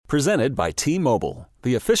Presented by T-Mobile,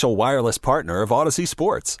 the official wireless partner of Odyssey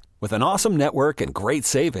Sports. With an awesome network and great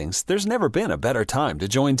savings, there's never been a better time to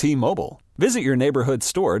join T-Mobile. Visit your neighborhood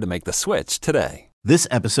store to make the switch today. This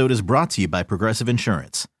episode is brought to you by Progressive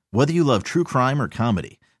Insurance. Whether you love true crime or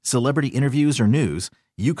comedy, celebrity interviews or news,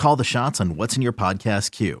 you call the shots on what's in your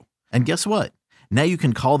podcast queue. And guess what? Now you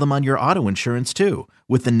can call them on your auto insurance too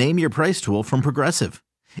with the Name Your Price tool from Progressive.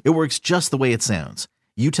 It works just the way it sounds.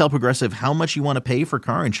 You tell Progressive how much you want to pay for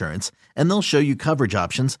car insurance, and they'll show you coverage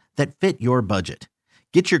options that fit your budget.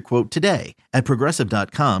 Get your quote today at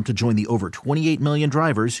Progressive.com to join the over 28 million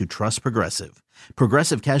drivers who trust Progressive.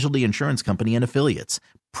 Progressive Casualty Insurance Company and Affiliates.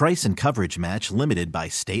 Price and coverage match limited by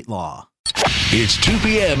state law. It's 2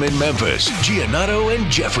 p.m. in Memphis. Giannotto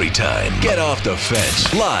and Jeffrey time. Get off the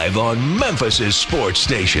fence. Live on Memphis' sports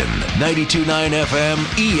station. 92.9 FM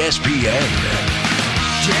ESPN.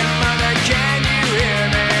 Mother, can you hear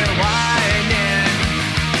me whining?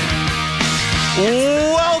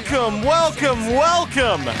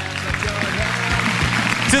 Welcome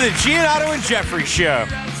to the Giannotto and Jeffrey Show.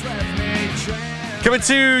 Coming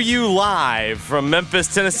to you live from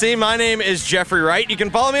Memphis, Tennessee. My name is Jeffrey Wright. You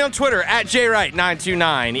can follow me on Twitter at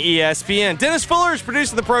JWright929ESPN. Dennis Fuller is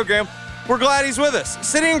producing the program. We're glad he's with us.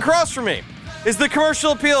 Sitting across from me is the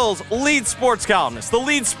Commercial Appeal's lead sports columnist, the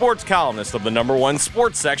lead sports columnist of the #1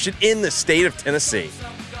 sports section in the state of Tennessee.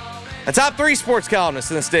 A top 3 sports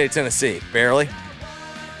columnist in the state of Tennessee, barely.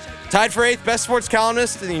 Tied for 8th best sports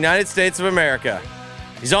columnist in the United States of America.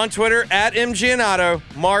 He's on Twitter at MGiannotto.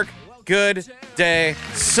 Mark, good day,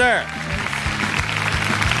 sir.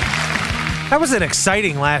 That was an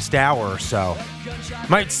exciting last hour or so.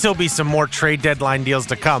 Might still be some more trade deadline deals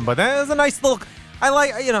to come, but that was a nice little. I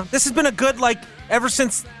like, this has been a good, ever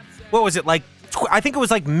since, what was it, I think it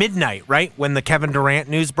was midnight, right? When the Kevin Durant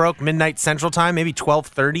news broke, midnight Central Time, maybe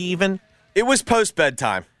 12:30 even. It was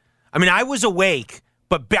post-bedtime. I mean, I was awake,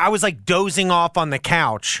 but I was dozing off on the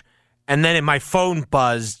couch, and then my phone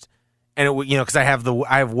buzzed, and it because I have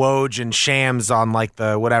Woj and Shams on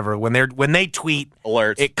the whatever when they tweet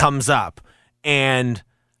alerts, it comes up, and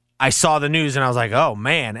I saw the news and I was like, oh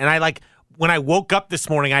man, and when I woke up this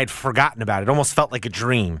morning, I had forgotten about it. It almost felt like a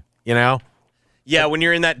dream, Yeah, when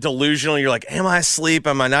you're in that delusional, you're like, am I asleep?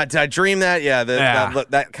 Am I not? Did I dream that? Yeah,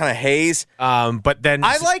 that kind of haze. But then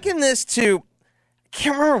I liken this to, I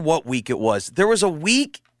can't remember what week it was. There was a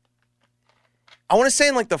week, I want to say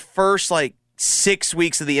in the first 6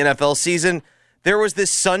 weeks of the NFL season, there was this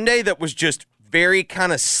Sunday that was just very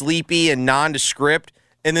kind of sleepy and nondescript,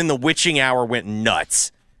 and then the witching hour went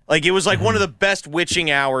nuts. It was one of the best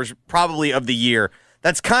witching hours probably of the year.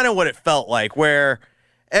 That's kind of what it felt like, where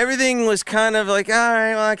everything was kind of all right,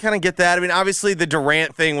 well, I kind of get that. I mean, obviously the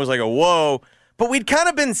Durant thing was a whoa, but we'd kind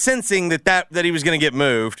of been sensing that he was going to get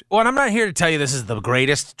moved. Well, and I'm not here to tell you this is the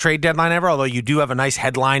greatest trade deadline ever, although you do have a nice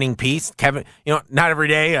headlining piece. Kevin, not every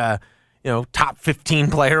day, top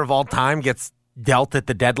 15 player of all time gets dealt at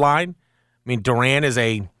the deadline. I mean, Durant is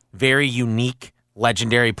a very unique,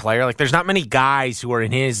 legendary player. There's not many guys who are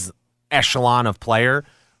in his echelon of player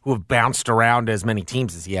who have bounced around as many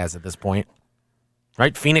teams as he has at this point.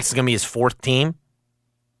 Right? Phoenix is going to be his 4th team.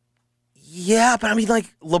 Yeah, but I mean,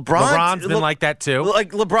 LeBron's been like that too.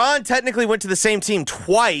 LeBron technically went to the same team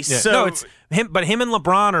twice. Yeah. So no, it's him. But him and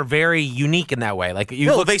LeBron are very unique in that way.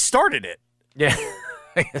 They started it. Yeah.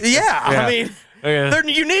 Yeah. I mean, they're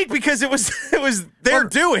unique because it was their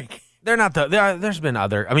doing. They're not there's been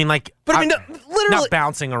other. I mean, but I mean, literally not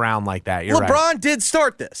bouncing around like that. You're LeBron right. did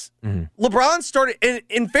start this. Mm-hmm. LeBron started.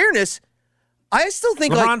 In fairness, I still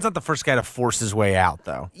think LeBron's not the first guy to force his way out,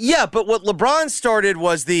 though. Yeah, but what LeBron started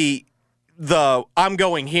was the I'm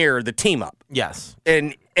going here, the team up. Yes,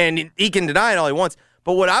 and he can deny it all he wants.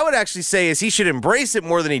 But what I would actually say is he should embrace it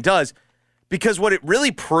more than he does, because what it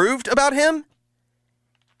really proved about him,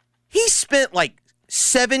 he spent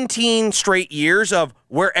 17 straight years of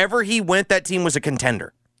wherever he went, that team was a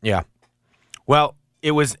contender. Yeah. Well,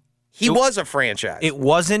 He was a franchise. It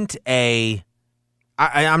wasn't a...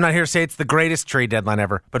 I'm not here to say it's the greatest trade deadline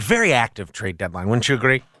ever, but very active trade deadline. Wouldn't you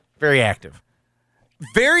agree? Very active.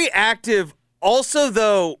 Very active. Also,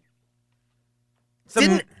 though,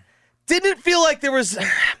 didn't feel like there was...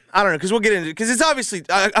 I don't know, because we'll get into it. Because it's obviously...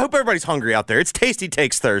 I hope everybody's hungry out there. It's Tasty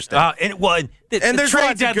Takes Thursday. The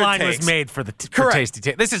trade deadline was made for the Tasty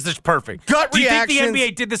Take. This is just perfect. Do you think the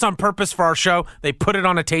NBA did this on purpose for our show? They put it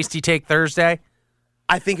on a Tasty Take Thursday?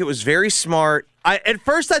 I think it was very smart. At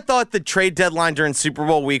first, I thought the trade deadline during Super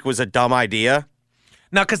Bowl week was a dumb idea.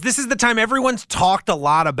 No, because this is the time everyone's talked a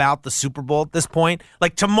lot about the Super Bowl at this point.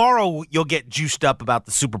 Tomorrow, you'll get juiced up about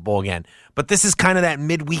the Super Bowl again. But this is kind of that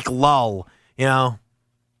midweek lull,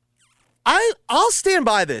 I'll stand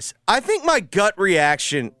by this. I think my gut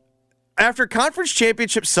reaction after Conference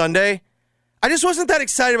Championship Sunday, I just wasn't that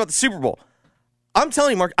excited about the Super Bowl. I'm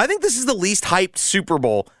telling you, Mark, I think this is the least hyped Super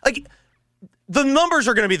Bowl. Like, the numbers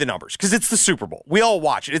are going to be the numbers because it's the Super Bowl. We all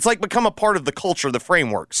watch it. It's like become a part of the culture, the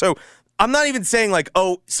framework. So I'm not even saying like,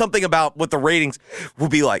 oh, something about what the ratings will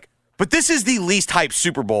be like. But this is the least hyped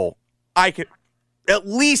Super Bowl I could, at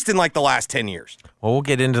least in like the last 10 years. Well, we'll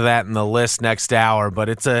get into that in the list next hour, but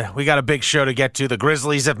we got a big show to get to. The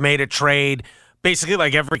Grizzlies have made a trade. Basically,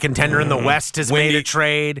 like every contender in the West has made a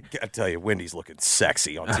trade. I tell you, Wendy's looking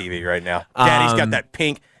sexy on TV right now. Daddy's got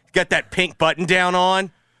that pink button down on,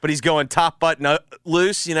 but he's going top button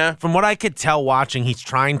loose, you know? From what I could tell watching, he's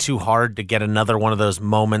trying too hard to get another one of those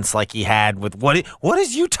moments like he had with what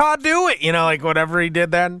is Utah doing? You know, like whatever he did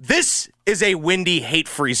then. This is a Wendy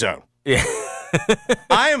hate-free zone. Yeah.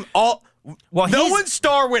 I am all... Well, no one's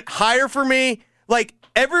star went higher for me. Like,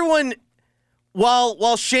 everyone...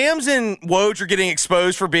 While Shams and Woj are getting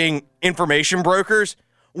exposed for being information brokers,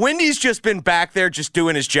 Wendy's just been back there just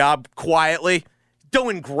doing his job quietly,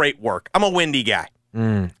 doing great work. I'm a Wendy guy.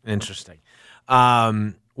 Interesting.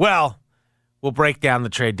 Well, we'll break down the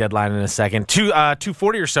trade deadline in a second.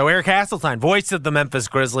 2:40 or so, Eric Hasseltine, voice of the Memphis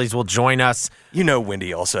Grizzlies, will join us. You know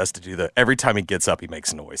Wendy also has to do every time he gets up, he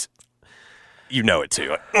makes noise. You know it,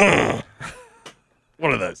 too.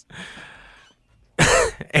 One of those.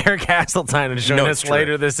 Eric Hasseltine is joining us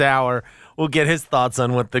later this hour. We'll get his thoughts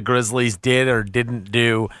on what the Grizzlies did or didn't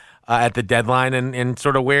do at the deadline and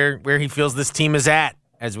sort of where he feels this team is at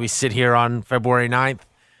as we sit here on February 9th.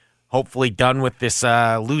 Hopefully done with this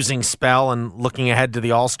losing spell and looking ahead to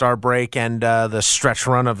the All-Star break and the stretch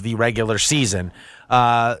run of the regular season.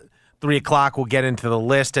 3 o'clock, we'll get into the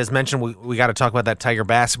list. As mentioned, we got to talk about that Tiger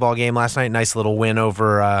basketball game last night. Nice little win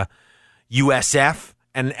over USF.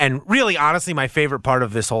 And really, honestly, my favorite part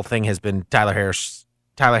of this whole thing has been Tyler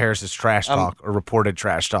Harris's trash talk or reported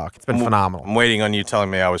trash talk. It's been phenomenal. I'm waiting on you telling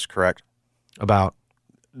me I was correct. About?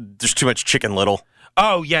 There's too much Chicken Little.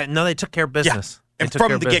 Oh, yeah. No, they took care of business. Yeah. And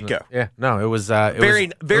from the get-go. Yeah. No, it was...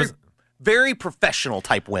 very professional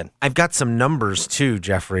type win. I've got some numbers, too,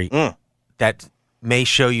 Jeffrey, that may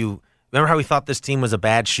show you... Remember how we thought this team was a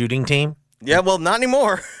bad shooting team? Yeah, well, not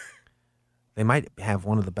anymore. They might have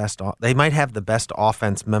one of the best. They might have the best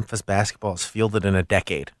offense Memphis basketball has fielded in a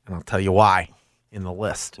decade, and I'll tell you why in the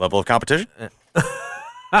list. Level of competition.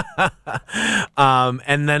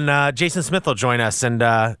 And then Jason Smith will join us, and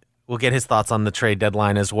we'll get his thoughts on the trade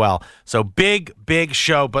deadline as well. So big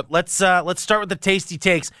show. But let's start with the tasty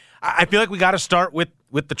takes. I feel like we got to start with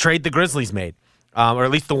the trade the Grizzlies made, or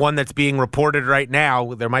at least the one that's being reported right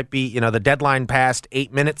now. There might be, the deadline passed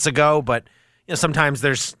 8 minutes ago, but sometimes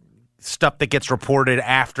there's stuff that gets reported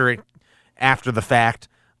after the fact.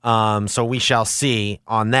 So we shall see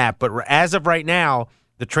on that. But as of right now,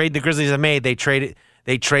 the trade the Grizzlies have made, they traded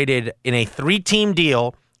in a 3-team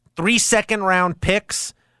deal. 3 second-round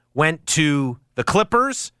picks went to the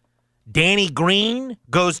Clippers. Danny Green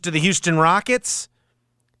goes to the Houston Rockets.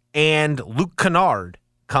 And Luke Kennard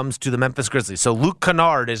comes to the Memphis Grizzlies. So Luke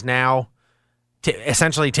Kennard is now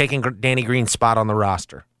essentially taking Danny Green's spot on the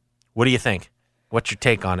roster. What do you think? What's your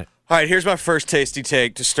take on it? All right, here's my first tasty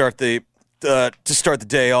take to start the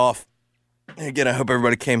day off. And again, I hope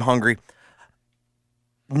everybody came hungry.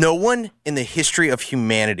 No one in the history of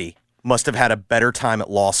humanity must have had a better time at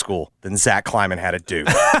law school than Zach Kleiman had at Duke.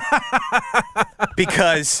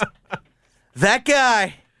 Because that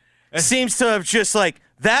guy seems to have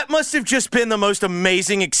that must have just been the most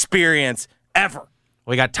amazing experience ever.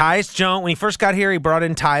 We got Tyus Jones. When he first got here, he brought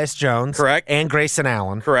in Tyus Jones. Correct. And Grayson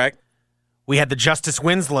Allen. Correct. We had the Justice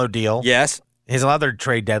Winslow deal. Yes. His other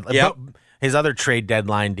trade deadline. Yep. His other trade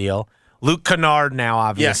deadline deal. Luke Kennard now,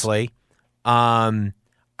 obviously. Yes.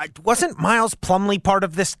 Wasn't Miles Plumlee part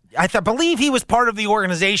of this? I believe he was part of the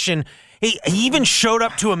organization. He even showed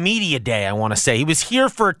up to a media day, I want to say. He was here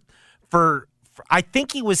for I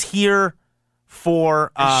think he was here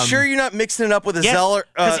for... sure you're not mixing it up with a yes, Zeller?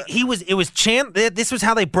 This was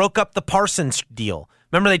how they broke up the Parsons deal.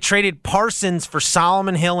 Remember, they traded Parsons for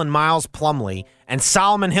Solomon Hill and Miles Plumlee, and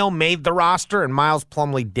Solomon Hill made the roster, and Miles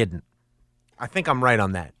Plumlee didn't. I think I'm right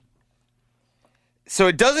on that. So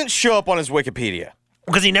it doesn't show up on his Wikipedia.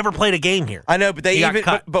 Because he never played a game here. I know, but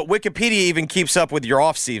but Wikipedia even keeps up with your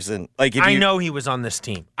offseason. Like I know he was on this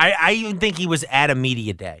team. I even think he was at a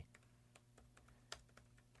media day.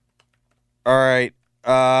 All right.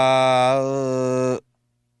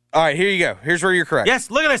 All right, here you go. Here's where you're correct.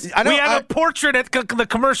 Yes, look at this. We have a portrait at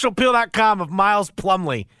thecommercialpeel.com of Miles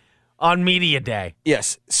Plumlee on media day.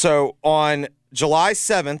 Yes. So on July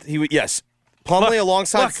 7th, Plumlee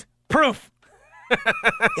alongside... Look, proof.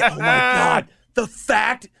 Oh my God. The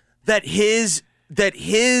fact that his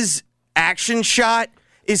action shot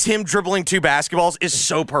is him dribbling 2 basketballs is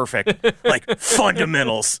so perfect. Like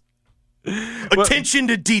fundamentals. Attention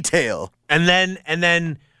to detail. And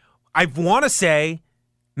then I want to say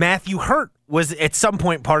Matthew Hurt was at some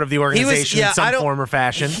point part of the organization in some form or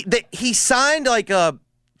fashion. He signed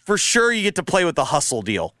for sure you get to play with the hustle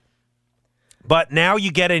deal. But now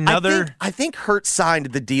you get another. I think Hurt signed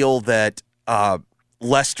the deal that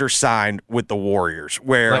Lester signed with the Warriors,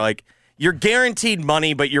 where you're guaranteed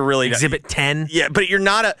money, but you're really Exhibit 10. Yeah, but you're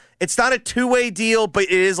not it's not a two-way deal, but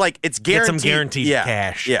it is it's guaranteed. Get some guaranteed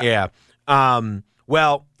cash. Yeah.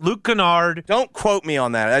 Well, Luke Kennard. Don't quote me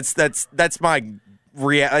on that. That's my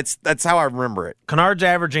that's how I remember it. Kennard's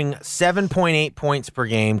averaging 7.8 points per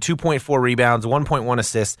game, 2.4 rebounds, 1.1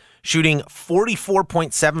 assists, shooting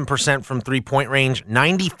 44.7% from three-point range,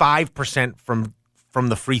 95% from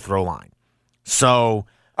the free throw line. So, all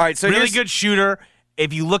right, so really good shooter.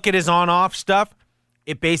 If you look at his on-off stuff,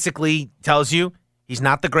 it basically tells you he's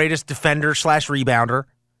not the greatest defender / rebounder,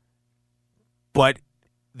 but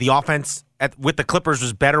the offense with the Clippers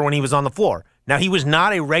was better when he was on the floor. Now, he was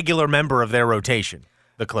not a regular member of their rotation,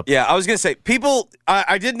 the Clippers. Yeah, I was going to say,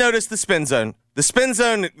 I did notice the spin zone. The spin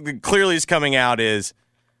zone clearly is coming out is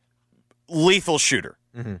lethal shooter.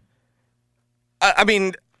 Mm-hmm. I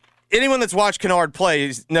mean, anyone that's watched Kennard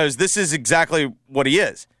play knows this is exactly what he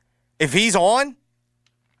is. If he's on,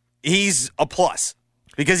 he's a plus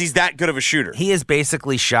because he's that good of a shooter. He has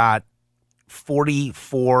basically shot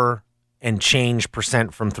 44 and change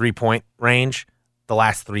percent from three-point range the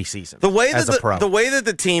last 3 seasons. The way that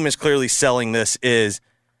the team is clearly selling this is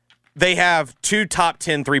they have 2 top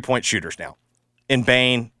 10 3-point shooters now in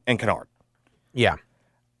Bane and Kennard. Yeah.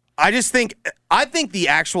 I think the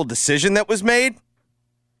actual decision that was made,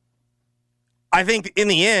 I think in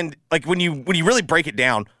the end, when you really break it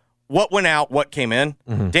down, what went out, what came in,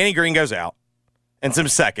 Danny Green goes out in some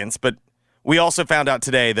seconds, but we also found out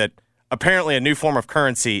today that apparently a new form of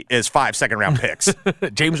currency is 5 second-round picks.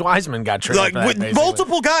 James Wiseman got traded.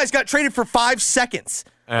 Multiple guys got traded for 5 seconds.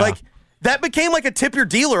 Yeah. That became a tip your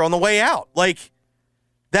dealer on the way out.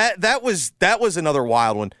 That was another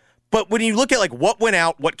wild one. But when you look at what went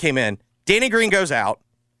out, what came in, Danny Green goes out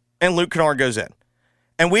and Luke Kennard goes in.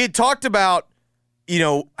 And we had talked about,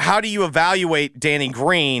 how do you evaluate Danny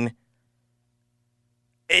Green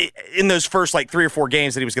in those first 3 or 4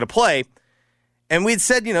 games that he was going to play. And we'd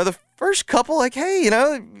said, the first couple, hey,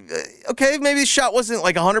 okay, maybe the shot wasn't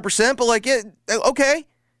 100%, but okay.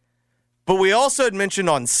 But we also had mentioned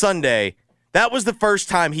on Sunday, that was the first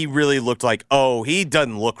time he really looked he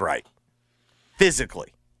doesn't look right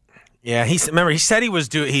physically. Yeah, he said he was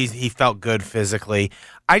he felt good physically.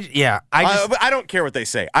 I don't care what they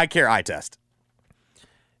say. I care eye test.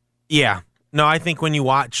 Yeah. No, I think when you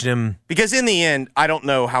watch him, because in the end, I don't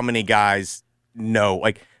know how many guys know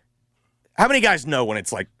how many guys know when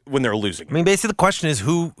it's when they're losing? I mean, basically the question is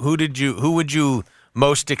who would you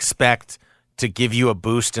most expect to give you a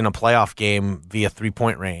boost in a playoff game via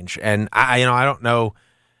 3-point range? And I don't know.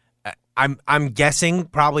 I'm guessing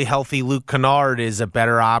probably healthy Luke Kennard is a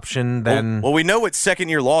better option than. Well, we know what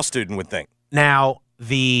second-year law student would think. Now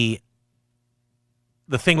the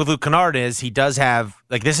thing with Luke Kennard is he does have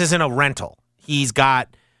this isn't a rental. He's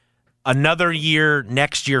got another year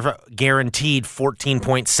next year guaranteed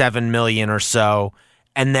 $14.7 million or so,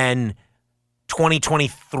 and then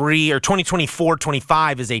 2023 or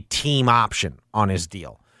 2024-25 is a team option on his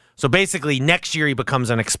deal. So basically next year he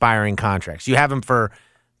becomes an expiring contract. So you have him for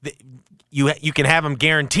you can have him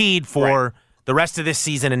guaranteed for the rest of this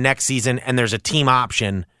season and next season, and there's a team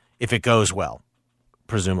option if it goes well,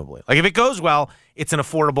 presumably. If it goes well, it's an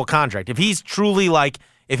affordable contract. If he's truly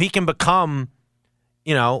if he can become,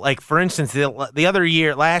 for instance, the other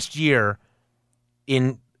year, last year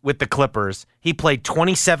with the Clippers, he played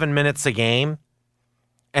 27 minutes a game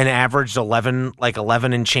and averaged 11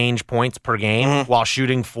 and change points per game while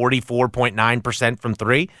shooting 44.9% from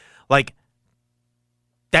 3.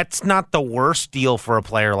 That's not the worst deal for a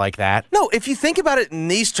player like that. No, if you think about it in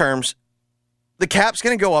these terms, the cap's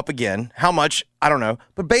going to go up again. How much? I don't know.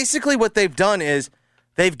 But basically what they've done is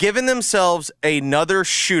they've given themselves another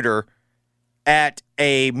shooter at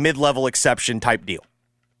a mid-level exception type deal.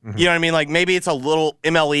 Mm-hmm. You know what I mean? Maybe it's a little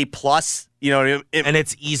MLE plus, and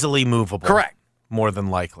it's easily movable. Correct. More than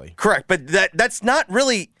likely. Correct. But that's not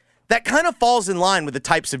really, that kind of falls in line with the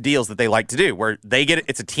types of deals that they like to do, where they get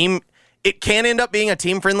it's a team, it can end up being a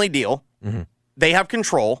team-friendly deal. Mm-hmm. They have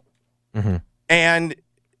control. Mm-hmm. And,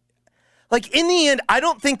 in the end, I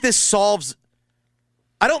don't think this solves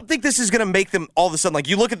I don't think this is going to make them all of a sudden, like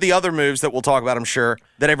you look at the other moves that we'll talk about, I'm sure,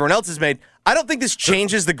 that everyone else has made. I don't think this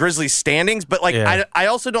changes the Grizzlies' standings, but like I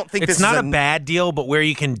also don't think it's this not is a bad deal, but where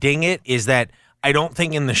you can ding it is that I don't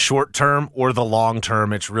think in the short term or the long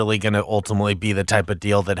term it's really going to ultimately be the type of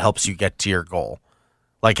deal that helps you get to your goal.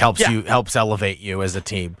 Like helps elevate you as a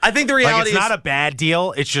team. I think the reality is it's not a bad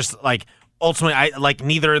deal. It's just like ultimately I like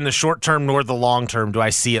neither in the short term nor the long term do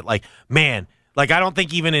I see it like, man, like I don't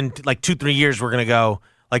think even in like 2-3 years we're going to go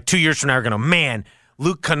like 2 years from now we're going to, man,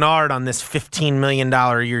 Luke Kennard on this $15 million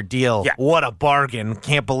a year deal. Yeah. What a bargain.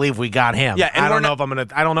 Can't believe we got him. Yeah, and I don't know if I'm going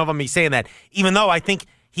to be saying that, even though I think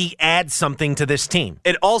he adds something to this team.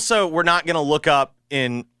 It also, we're not going to look up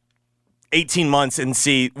in 18 months and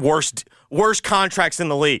see worst contracts in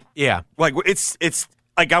the league. Yeah. Like it's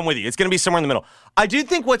like I'm with you. It's going to be somewhere in the middle. I do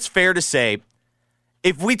think what's fair to say,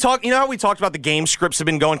 if we talk, you know how we talked about the game scripts have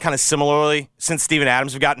been going kind of similarly since Steven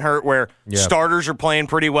Adams have gotten hurt, where starters are playing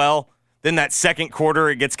pretty well. Then that second quarter,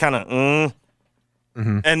 it gets kind of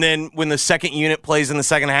And then when the second unit plays in the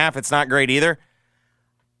second half, it's not great either.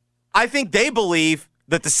 I think they believe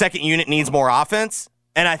that the second unit needs more offense,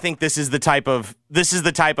 and I think this is the type of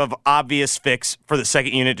obvious fix for the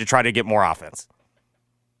second unit to try to get more offense.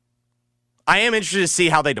 I am interested to see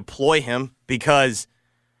how they deploy him because,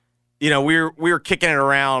 you know, we were kicking it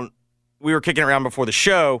around. We were kicking it around before the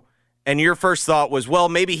show, and your first thought was, well,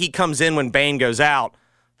 maybe he comes in when Bane goes out.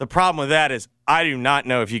 The problem with that is I do not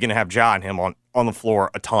know if you can have Ja and him on the floor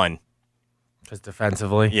a ton. Because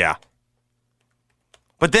defensively? Yeah.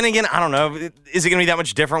 But then again, I don't know. Is it going to be that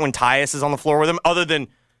much different when Tyus is on the floor with him? Other than,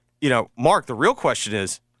 you know, Mark, the real question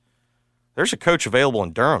is, there's a coach available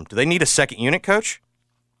in Durham. Do they need a second unit coach?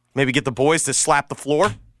 Maybe get the boys to slap the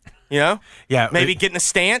floor? You know? Yeah. Maybe get in a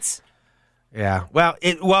stance? Yeah.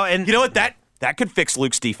 And you know what? That could fix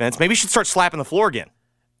Luke's defense. Maybe he should start slapping the floor again.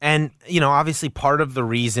 And, you know, obviously part of the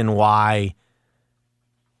reason why,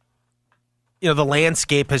 you know, the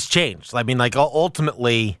landscape has changed. I mean, like,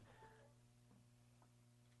 ultimately,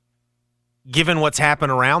 given what's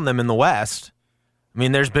happened around them in the West, I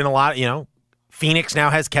mean, there's been a lot, you know, Phoenix now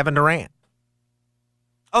has Kevin Durant.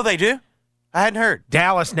 Oh, they do? I hadn't heard.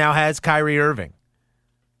 Dallas now has Kyrie Irving.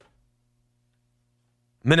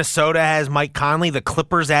 Minnesota has Mike Conley. The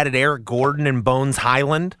Clippers added Eric Gordon and Bones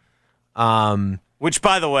Highland. Which,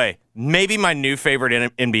 by the way, maybe my new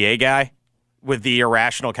favorite NBA guy with the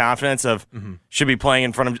irrational confidence of should be playing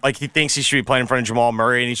in front of, like he thinks he should be playing in front of Jamal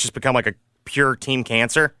Murray, and he's just become like a pure team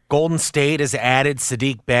cancer. Golden State has added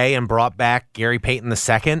Sadiq Bey and brought back Gary Payton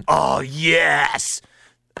II. Oh, yes.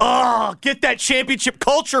 Oh, get that championship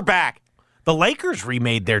culture back. The Lakers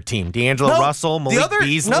remade their team. D'Angelo Russell, Malik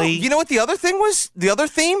Beasley. No, you know what the other thing was? The other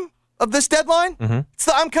theme of this deadline? It's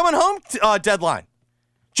the I'm coming home deadline.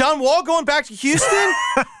 John Wall going back to Houston.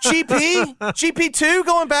 GP2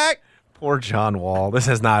 going back. Poor John Wall. This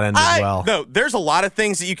has not ended well. No, there's a lot of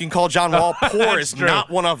things that you can call John Wall. Poor is true. not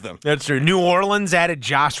one of them. That's true. New Orleans added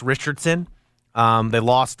Josh Richardson. They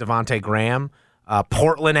lost Devontae Graham.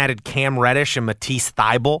 Portland added Cam Reddish and Matisse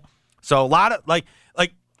Thybulle. So a lot of, like,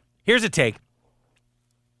 here's a take.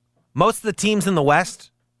 Most of the teams in the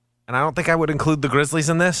West, and I don't think I would include the Grizzlies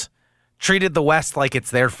in this, treated the West like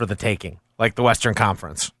it's there for the taking, like the Western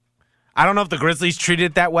Conference. I don't know if the Grizzlies treated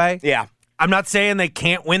it that way. Yeah. I'm not saying they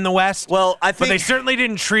can't win the West. Well, I think, but they certainly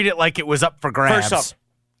didn't treat it like it was up for grabs. First up,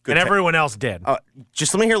 and everyone else did.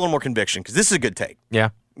 Just let me hear a little more conviction, because this is a good take. Yeah.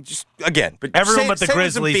 Just again, but everyone but the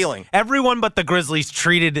Grizzlies. Feeling. Everyone but the Grizzlies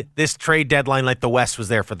treated this trade deadline like the West was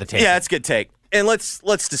there for the taking. Yeah, that's a good take. And let's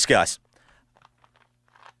discuss.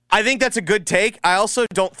 I think that's a good take. I also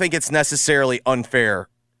don't think it's necessarily unfair.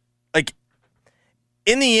 Like,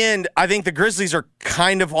 in the end, I think the Grizzlies are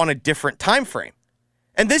kind of on a different time frame.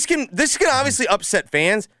 And this can obviously upset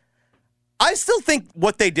fans. I still think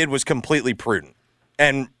what they did was completely prudent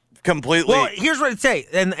and completely. Well, here's what I'd say,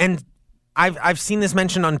 and I've seen this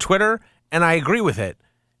mentioned on Twitter, and I agree with it.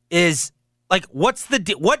 Is like, what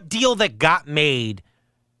deal that got made?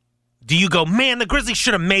 Do you go, man, the Grizzlies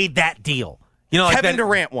should have made that deal? You know, like Kevin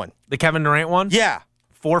Durant one. The Kevin Durant one? Yeah.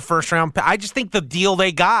 4 first-round. I just think the deal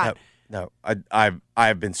they got. No,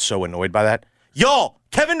 I've been so annoyed by that. Y'all,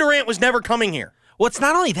 Kevin Durant was never coming here. Well, it's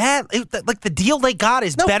not only that. Like, the deal they got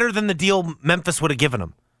is better than the deal Memphis would have given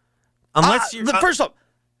them. Unless first off,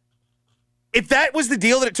 if that was the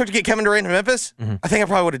deal that it took to get Kevin Durant to Memphis, I think I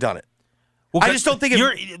probably would have done it. Well, I just don't think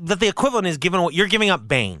that the equivalent is you're giving up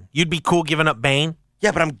Bane. You'd be cool giving up Bane.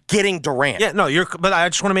 Yeah, but I'm getting Durant. Yeah, no, but I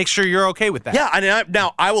just want to make sure you're okay with that. Yeah,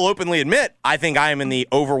 now I will openly admit I think I am in the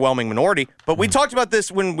overwhelming minority. But we talked about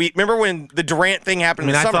this remember when the Durant thing happened.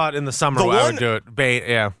 I mean, in the summer? I thought in the summer I would do it. Bane,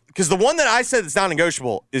 yeah, because the one that I said that's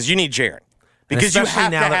non-negotiable is you need Jaren. Because you especially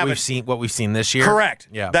have now to that have we've seen what we've seen this year. Correct.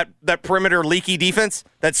 Yeah. That perimeter leaky defense,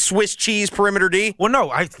 that Swiss cheese perimeter D. Well, no,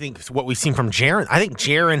 I think it's what we've seen from Jaren. I think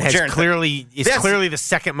Jaren is clearly the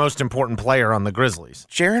second most important player on the Grizzlies.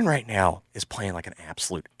 Jaren right now is playing like an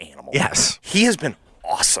absolute animal. Yes. He has been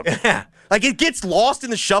awesome. Yeah. Like, it gets lost in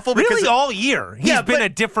the shuffle because Really all year. He's been a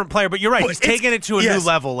different player, but you're right. He's taken it to a new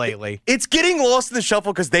level lately. It's getting lost in the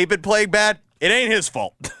shuffle because they've been playing bad. It ain't his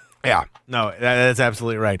fault. Yeah. No, that's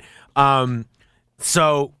absolutely right.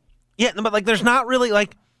 So, yeah, but, like, there's not really,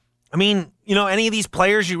 like, I mean, you know, any of these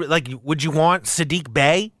players, would you want Sadiq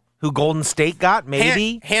Bey, who Golden State got,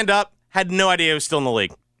 maybe? Hand up. Had no idea he was still in the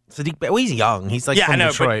league. Sadiq Bey, well, he's young. He's, like, from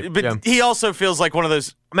Detroit. But he also feels like one of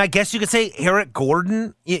those. I mean, I guess you could say Eric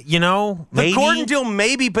Gordon, you know, maybe. The Gordon deal,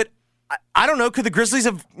 maybe, but I don't know. Could the Grizzlies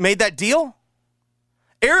have made that deal?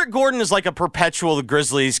 Eric Gordon is like a perpetual the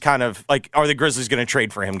Grizzlies kind of, like, are the Grizzlies going to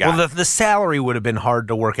trade for him guy? Well, the salary would have been hard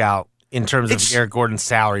to work out in terms of Eric Gordon's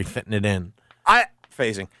salary fitting it in.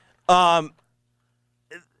 Phasing.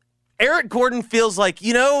 Eric Gordon feels like,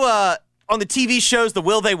 you know, on the TV shows, the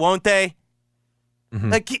will they, won't they? Mm-hmm.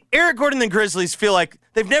 Like, Eric Gordon and the Grizzlies feel like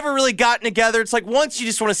they've never really gotten together. It's like once you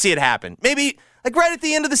just want to see it happen. Maybe, like, right at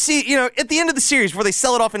the end of the at the end of the series where they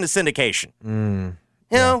sell it off into syndication. You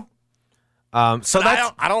know? So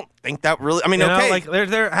that's, I don't think that really. I mean, okay, okay, like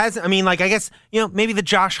there has. I mean, like I guess maybe the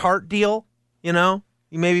Josh Hart deal. You know,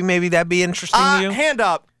 maybe that'd be interesting to you. Hand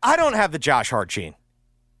up, I don't have the Josh Hart gene,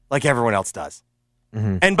 like everyone else does.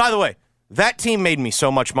 Mm-hmm. And by the way, that team made me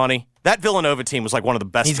so much money. That Villanova team was like one of the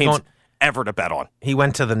best teams ever to bet on. He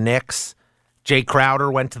went to the Knicks. Jay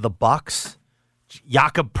Crowder went to the Bucks.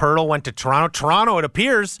 Jakob Poeltl went to Toronto. Toronto, it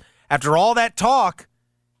appears, after all that talk,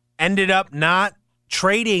 ended up not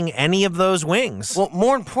trading any of those wings. Well,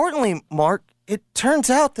 more importantly, Mark, it turns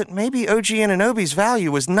out that maybe OG Anunoby's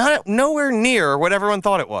value was nowhere near what everyone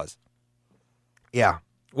thought it was. Yeah.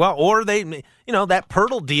 Well, or they, that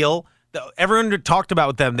Poeltl deal, everyone talked about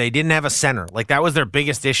with them, they didn't have a center. Like, that was their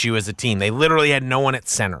biggest issue as a team. They literally had no one at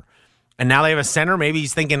center. And now they have a center. Maybe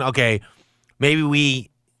he's thinking, okay, maybe we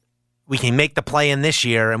can make the play in this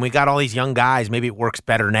year, and we got all these young guys. Maybe it works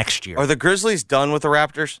better next year. Are the Grizzlies done with the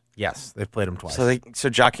Raptors? Yes, they've played them twice. So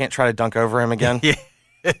Ja can't try to dunk over him again? Yeah,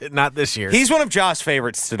 not this year. He's one of Ja's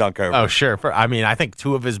favorites to dunk over. Oh, sure. I think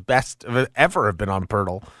two of his best ever have been on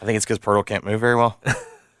Poeltl. I think it's because Poeltl can't move very well.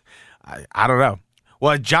 I don't know.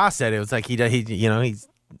 Well, Ja said it was like he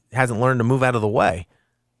hasn't learned to move out of the way.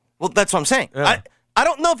 Well, that's what I'm saying. Yeah. I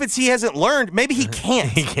don't know if it's he hasn't learned. Maybe he can't.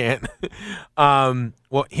 He can't.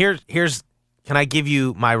 Well, here's. Can I give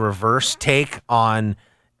you my reverse take on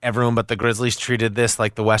everyone but the Grizzlies treated this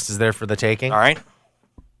like the West is there for the taking? All right.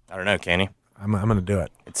 I don't know, can you? I'm going to do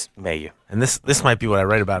it. It's Mayu. And this might be what I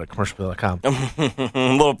write about at commercial.com.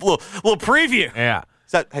 little preview. Yeah.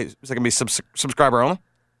 Is that going to be subscriber only?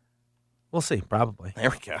 We'll see, probably. There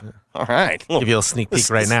we go. All right. Give you a little sneak peek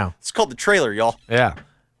right now. It's called the trailer, y'all. Yeah.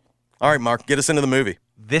 All right, Mark, get us into the movie.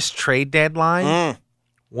 This trade deadline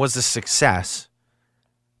was a success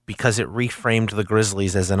because it reframed the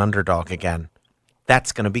Grizzlies as an underdog again.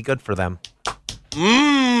 That's going to be good for them.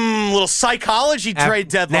 Little psychology trade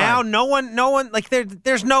deadline. Now, no one like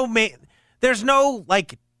there's no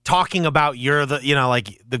like talking about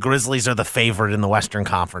the Grizzlies are the favorite in the Western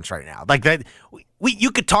Conference right now. Like that, you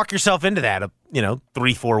could talk yourself into that,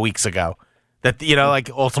 3-4 weeks ago. That like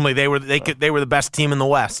ultimately they were the best team in the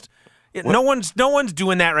West. No one's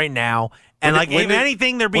doing that right now. And if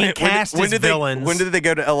anything, they're being cast as villains. When did they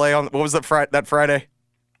go to L.A. on? What was that Friday?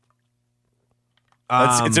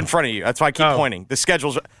 It's in front of you. That's why I keep pointing. The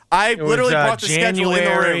schedules. I literally brought the schedule in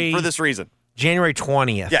the room for this reason. January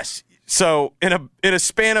 20th. Yes. So in a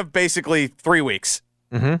span of basically 3 weeks.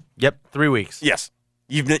 Mm-hmm. Yep, 3 weeks. Yes.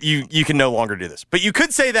 You can no longer do this, but you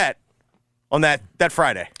could say that on that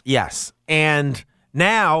Friday. Yes, and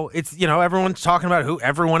now it's everyone's talking about who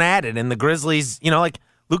everyone added, and the Grizzlies. Like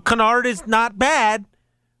Luke Kennard is not bad,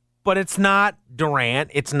 but it's not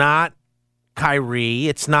Durant. It's not Kyrie.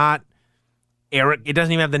 It's not Eric. It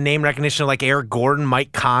doesn't even have the name recognition like Eric Gordon,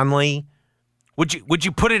 Mike Conley. Would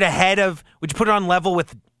you put it ahead of? Would you put it on level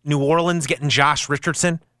with New Orleans getting Josh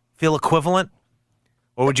Richardson? Feel equivalent,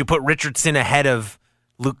 or would you put Richardson ahead of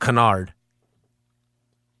Luke Kennard?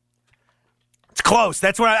 It's close.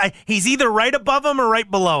 That's where he's either right above him or right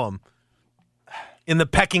below him in the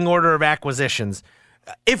pecking order of acquisitions.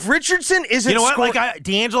 If Richardson isn't,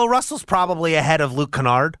 D'Angelo Russell's probably ahead of Luke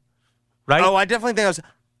Kennard, right? Oh, I definitely think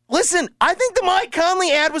Listen, I think the Mike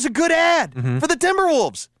Conley ad was a good ad for the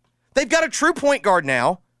Timberwolves. They've got a true point guard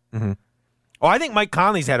now. Mm-hmm. Oh, I think Mike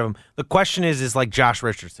Conley's ahead of him. The question is like Josh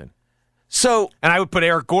Richardson. So, and I would put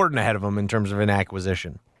Eric Gordon ahead of him in terms of an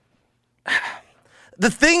acquisition. The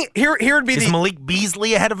thing here would be Is Malik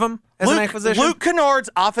Beasley ahead of him as an acquisition? Luke Kennard's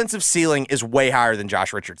offensive ceiling is way higher than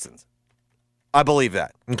Josh Richardson's. I believe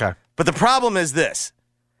that. Okay. But the problem is this.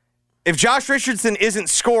 If Josh Richardson isn't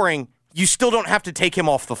scoring, you still don't have to take him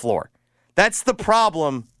off the floor. That's the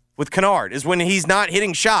problem with Kennard, is when he's not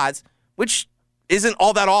hitting shots, which isn't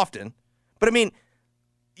all that often. But, I mean,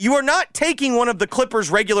 you are not taking one of the Clippers'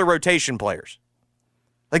 regular rotation players.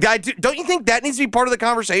 Like, don't you think that needs to be part of the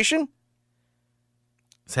conversation?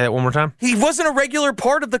 Say that one more time. He wasn't a regular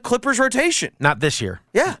part of the Clippers' rotation. Not this year.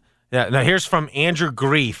 Yeah. Yeah. Now, here's from Andrew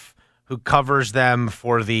Grief, who covers them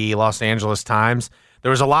for the Los Angeles Times. There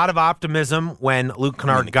was a lot of optimism when Luke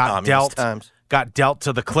Kennard got dealt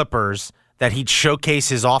to the Clippers that he'd showcase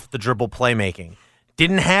his off-the-dribble playmaking.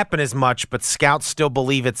 Didn't happen as much, but scouts still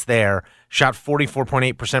believe it's there. Shot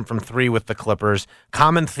 44.8% from three with the Clippers.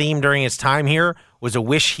 Common theme during his time here was a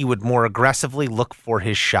wish he would more aggressively look for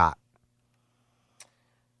his shot.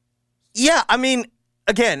 Yeah, I mean,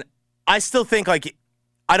 again, I still think, I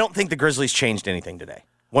don't think the Grizzlies changed anything today.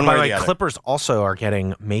 One way or the other. Clippers also are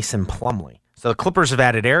getting Mason Plumlee. So the Clippers have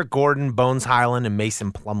added Eric Gordon, Bones Highland, and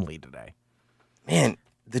Mason Plumlee today. Man,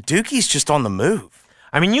 the Dookie's just on the move.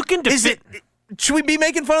 I mean, you can... Should we be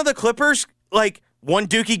making fun of the Clippers? Like, one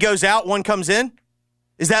Dookie goes out, one comes in?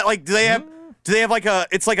 Is that like, do they have like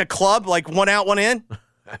it's like a club, like one out, one in?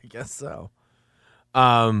 I guess so.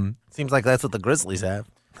 Seems like that's what the Grizzlies have.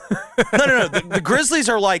 No. The Grizzlies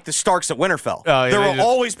are like the Starks at Winterfell. Oh, yeah, there will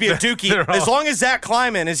always be a Dookie. As long as Zach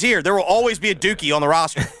Kleiman is here, there will always be a Dookie on the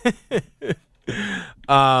roster.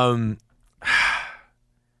 God,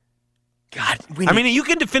 I mean, you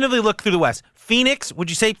can definitively look through the West. Phoenix, would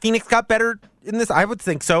you say Phoenix got better in this? I would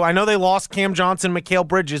think so. I know they lost Cam Johnson, Mikal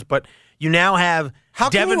Bridges, but you now have How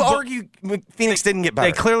can you argue Phoenix didn't get better?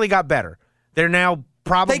 They clearly got better. They're now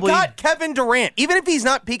probably... They got Kevin Durant. Even if he's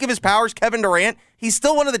not peak of his powers, Kevin Durant, he's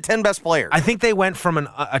still one of the 10 best players. I think they went from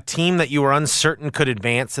a team that you were uncertain could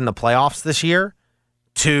advance in the playoffs this year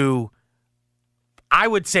to, I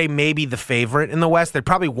would say, maybe the favorite in the West. They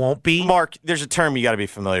probably won't be. Mark, there's a term you got to be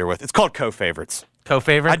familiar with. It's called co-favorites.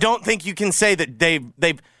 Co-favorite? I don't think you can say that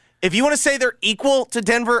they've. If you want to say they're equal to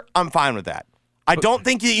Denver, I'm fine with that. I don't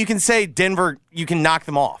think that you can say Denver, you can knock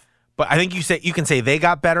them off. But I think you can say they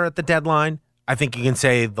got better at the deadline. I think you can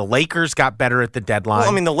say the Lakers got better at the deadline. Well,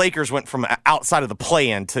 I mean, the Lakers went from outside of the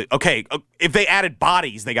play-in to, okay, if they added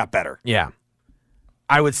bodies, they got better. Yeah.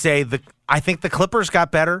 I would say I think the Clippers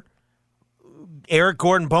got better. Eric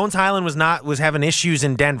Gordon, Bones Highland was having issues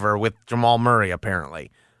in Denver with Jamal Murray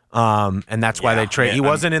apparently. And that's why they traded. He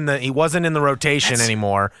wasn't in the rotation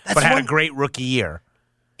anymore, but had a great rookie year.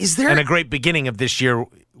 And a great beginning of this year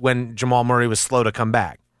when Jamal Murray was slow to come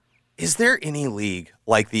back. Is there any league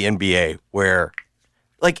like the NBA where,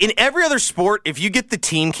 like in every other sport, if you get the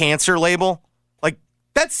team cancer label, like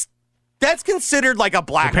that's considered like a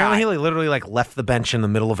black Apparently eye. he literally left the bench in the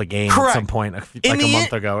middle of a game Correct. at some point a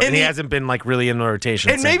month ago, and he hasn't been really in the rotation.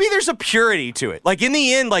 And maybe there's a purity to it. Like in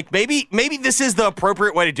the end, like maybe this is the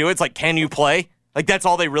appropriate way to do it. It's like, can you play? Like that's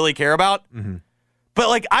all they really care about. Mm-hmm. But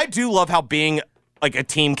like I do love how being like a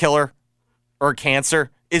team killer or a cancer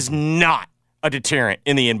is not a deterrent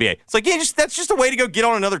in the NBA. It's like, that's just a way to go get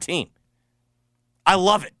on another team. I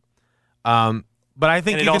love it. But I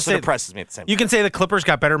think and it also depresses me at the same time. You can say the Clippers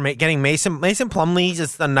got better getting Mason Plumlee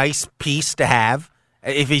is a nice piece to have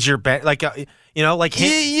if he's your bet. Like him.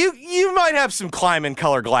 You might have some Kleiman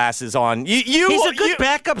color glasses on. He's a good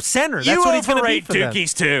backup center. That's what he's going to be for them.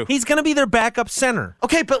 Dookies too. He's going to be their backup center.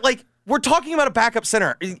 Okay, but we're talking about a backup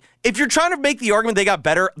center. If you're trying to make the argument they got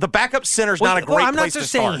better, the backup center's not a great place to start. I'm not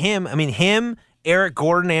just saying him. I mean him, Eric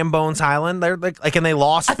Gordon, and Bones Highland. They're and they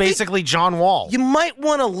lost basically John Wall. You might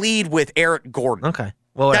want to lead with Eric Gordon. Okay,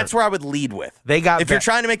 well that's where I would lead with. If you're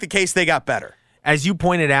trying to make the case, they got better. As you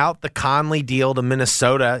pointed out, the Conley deal to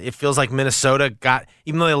Minnesota. It feels like Minnesota got,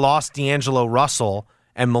 even though they lost D'Angelo Russell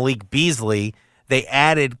and Malik Beasley, they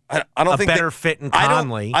added better fit in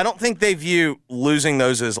Conley. I don't think they view losing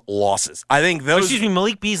those as losses. I think those. Excuse me,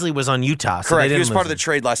 Malik Beasley was on Utah. So correct. He was part of the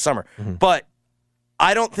trade last summer. Mm-hmm. But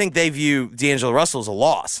I don't think they view D'Angelo Russell as a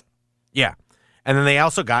loss. Yeah. And then they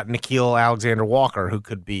also got Nickeil Alexander-Walker, who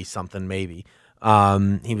could be something maybe.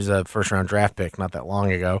 He was a first-round draft pick not that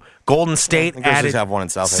long ago. Golden State added have one in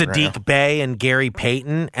South Sadiq Bey and Gary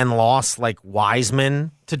Payton and lost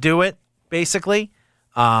Wiseman to do it, basically.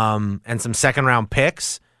 And some second-round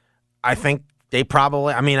picks. I think they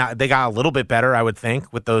probably. I mean, they got a little bit better, I would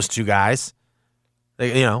think, with those two guys.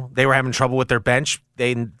 They were having trouble with their bench.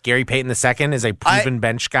 Gary Payton II is a proven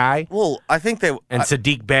bench guy. Well, I think they and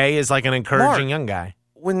Sadiq Bey is an encouraging young guy.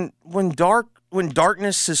 When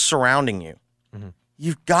darkness is surrounding you, mm-hmm.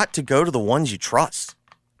 you've got to go to the ones you trust.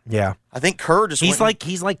 Yeah. I think Kerr just he's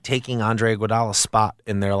like taking Andre Iguodala's spot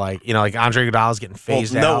in there, like Andre Iguodala's getting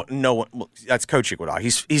phased out. No, that's Coach Iguodala.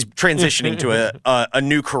 He's transitioning to a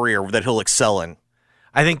new career that he'll excel in.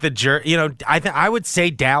 I think I would say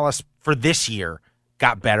Dallas for this year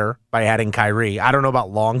got better by adding Kyrie. I don't know about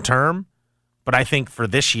long term, but I think for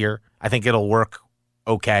this year, I think it'll work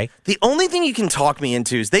okay. The only thing you can talk me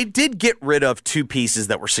into is they did get rid of two pieces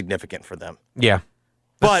that were significant for them. Yeah.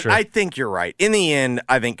 But I think you're right. In the end,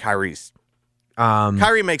 I think Kyrie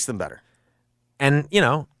makes them better. And,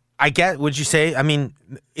 would you say,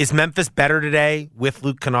 is Memphis better today with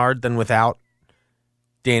Luke Kennard than without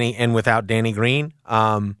Danny Green?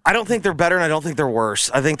 I don't think they're better, and I don't think they're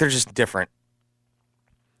worse. I think they're just different.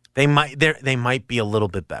 They might be a little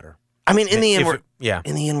bit better. In the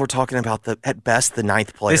end, we're talking about at best the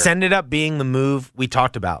ninth player. This ended up being the move we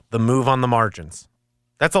talked about, the move on the margins.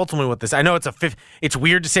 That's ultimately what this. I know it's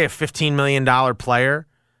weird to say a $15 million player.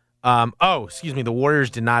 The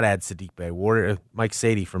Warriors did not add Saddiq Bey. Mike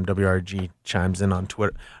Sadie from WRG chimes in on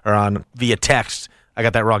Twitter or via text. I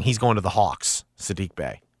got that wrong. He's going to the Hawks, Saddiq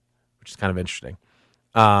Bey, which is kind of interesting.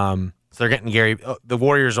 So they're getting Gary. The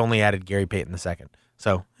Warriors only added Gary Payton II,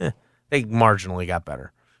 so they marginally got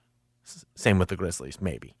better. Same with the Grizzlies,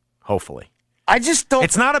 maybe, hopefully. I just don't.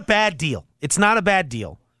 It's not a bad deal.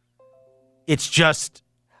 It's just.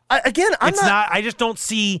 I just don't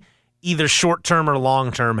see either short term or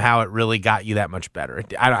long term how it really got you that much better.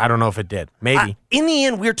 I don't know if it did. Maybe. In the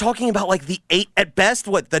end, we're talking about like the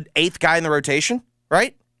the eighth guy in the rotation,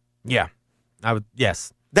 right? Yeah, I would.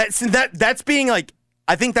 Yes, that's being like.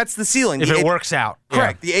 I think that's the ceiling. If it works out,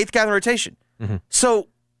 correct. Yeah. The eighth guy in the rotation. Mm-hmm. So,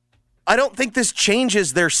 I don't think this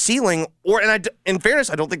changes their ceiling, in fairness,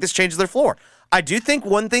 I don't think this changes their floor. I do think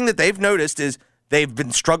one thing that they've noticed is. They've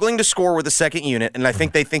been struggling to score with a second unit, and I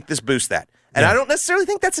think they think this boosts that. And I don't necessarily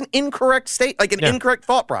think that's an incorrect incorrect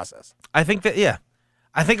thought process. I think that,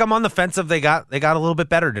 I think I'm on the fence of they got a little bit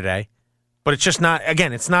better today. But it's just not,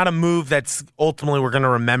 again, it's not a move that's ultimately we're going to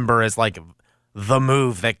remember as like the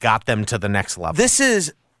move that got them to the next level. This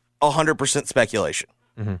is 100% speculation.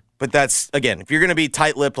 Mm-hmm. But that's, again, if you're going to be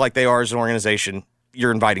tight-lipped like they are as an organization,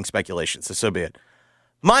 you're inviting speculation, so be it.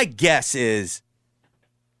 My guess is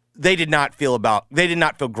they did not feel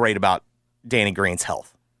great about Danny Green's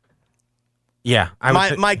health. Yeah,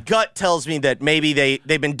 my gut tells me that maybe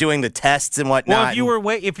they've been doing the tests and whatnot.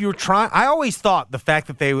 Well, if you were trying, I always thought the fact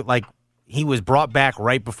that he was brought back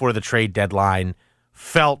right before the trade deadline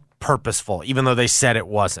felt purposeful, even though they said it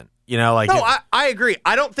wasn't. I agree.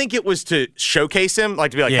 I don't think it was to showcase him, to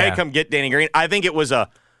be like, hey, come get Danny Green. I think it was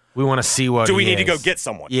we want to see what. Do we need to go get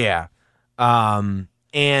someone? Yeah,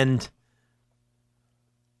 and.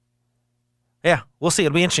 Yeah, we'll see.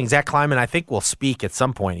 It'll be interesting. Zach Kleiman, I think, will speak at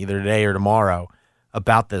some point, either today or tomorrow,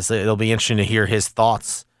 about this. It'll be interesting to hear his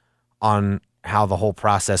thoughts on how the whole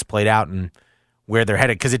process played out and where they're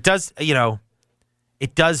headed. Because it does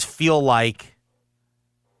feel like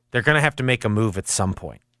they're going to have to make a move at some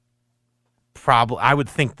point. Probably, I would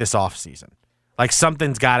think this offseason. Like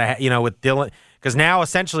something's got to, with Dillon. Because now,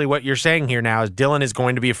 essentially, what you're saying here now is Dillon is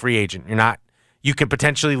going to be a free agent. You could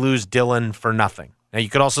potentially lose Dillon for nothing. Now, you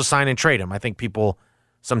could also sign and trade him. I think people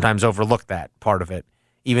sometimes overlook that part of it.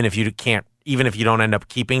 Even if you don't end up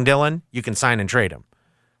keeping Dillon, you can sign and trade him.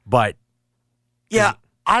 But yeah,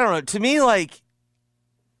 I don't know. To me, I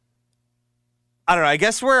don't know. I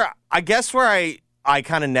guess where I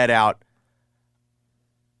kind of net out,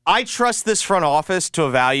 I trust this front office to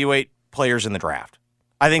evaluate players in the draft.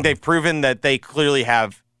 I think they've proven that they clearly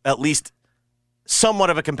have at least somewhat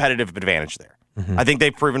of a competitive advantage there. Mm-hmm. I think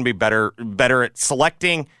they've proven to be better at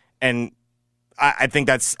selecting, and I think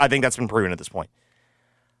that's been proven at this point.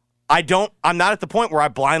 I'm not at the point where I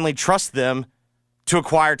blindly trust them to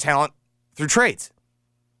acquire talent through trades.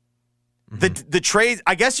 Mm-hmm. The trades,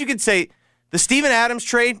 I guess you could say, the Steven Adams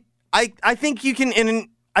trade. I think you can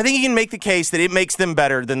make the case that it makes them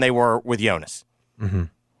better than they were with Jonas. Mm-hmm.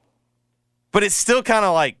 But it's still kind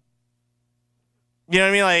of like. You know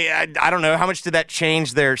what I mean? I don't know. How much did that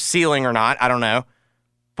change their ceiling or not? I don't know.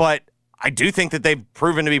 But I do think that they've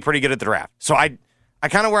proven to be pretty good at the draft. So I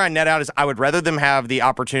kind of where I net out is I would rather them have the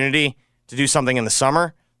opportunity to do something in the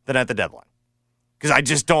summer than at the deadline. Because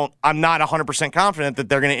I'm not 100% confident that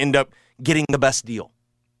they're going to end up getting the best deal.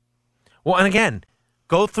 Well, and again,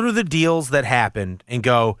 go through the deals that happened and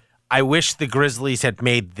go, I wish the Grizzlies had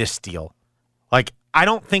made this deal. I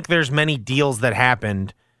don't think there's many deals that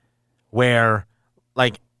happened where...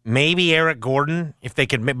 maybe Eric Gordon, if they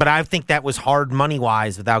could, but I think that was hard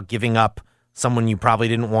money-wise without giving up someone you probably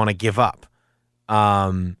didn't want to give up.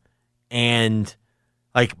 But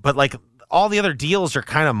all the other deals are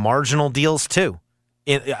kind of marginal deals too,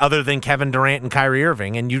 other than Kevin Durant and Kyrie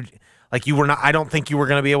Irving. And you were not. I don't think you were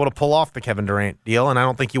going to be able to pull off the Kevin Durant deal, and I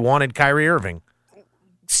don't think you wanted Kyrie Irving.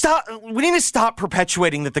 Stop. We need to stop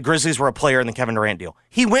perpetuating that the Grizzlies were a player in the Kevin Durant deal.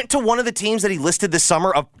 He went to one of the teams that he listed this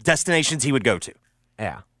summer of destinations he would go to.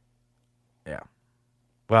 Yeah.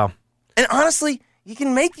 Well, and honestly, you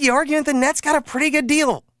can make the argument the Nets got a pretty good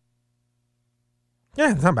deal.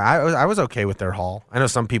 Yeah, it's not bad. I was okay with their haul. I know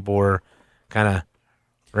some people were kind of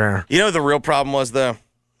rare. You know what the real problem was, though?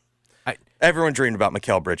 Everyone dreamed about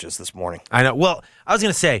Mikal Bridges this morning. I know. Well, I was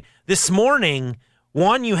going to say, this morning,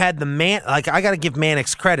 one, you had the man. Like, I got to give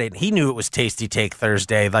Mannix credit. He knew it was Tasty Take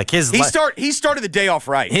Thursday. Like he started the day off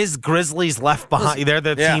right. His Grizzlies left behind. They're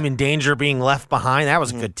the team in danger of being left behind. That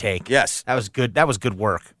was a good take. Yes, that was good. That was good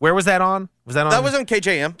work. Where was that on? Was that on? That was on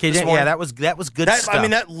KJM. Yeah, that was good stuff. I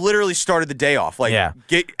mean, that literally started the day off. Like,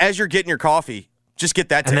 as you're getting your coffee, just get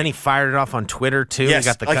that. And then he fired it off on Twitter too. Yes,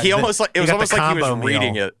 he got it was almost like he was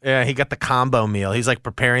reading it. Yeah, he got the combo meal. He's like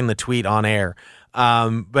preparing the tweet on air.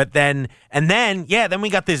 But then we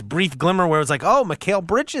got this brief glimmer where it was like, oh, Mikal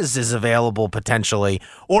Bridges is available potentially,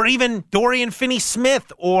 or even Dorian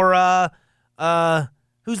Finney-Smith, or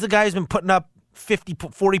who's the guy who's been putting up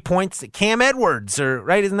 40 points? Cam Edwards,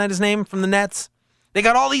 right? Isn't that his name from the Nets? They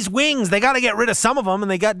got all these wings. They got to get rid of some of them,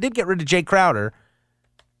 and they did get rid of Jay Crowder.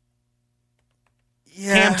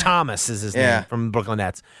 Yeah. Cam Thomas is his name from the Brooklyn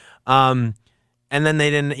Nets. And then they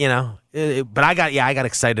didn't, but I got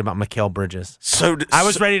excited about Mikal Bridges. I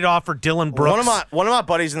was ready to offer Dylan Brooks. One of my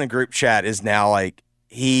buddies in the group chat is now like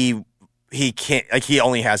he can't, like, he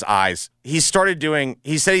only has eyes. He said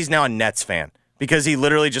he's now a Nets fan because he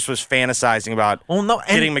literally just was fantasizing about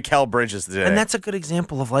getting Mikal Bridges today. And that's a good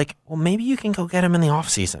example of like, well, maybe you can go get him in the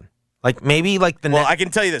offseason. Like maybe like the Well, I can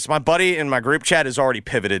tell you this. My buddy in my group chat has already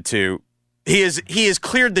pivoted to he has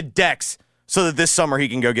cleared the decks so that this summer he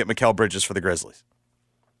can go get Mikal Bridges for the Grizzlies.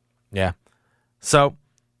 Yeah. So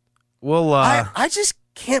we'll I just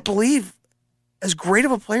can't believe as great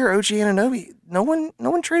of a player OG Anunoby, no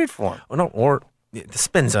one traded for him. Oh, no, or the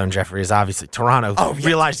spin zone, Jeffrey, is obviously Toronto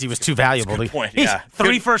realized he was too valuable. That's a good point. He's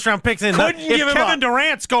 3 first-round picks in. Couldn't give him Kevin up.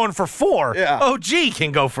 Durant's going for 4, OG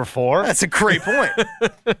can go for 4. That's a great point.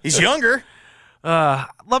 He's younger.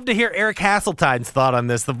 Love to hear Eric Hasseltine's thought on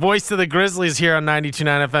this. The voice of the Grizzlies here on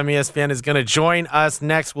 92.9 FM ESPN is going to join us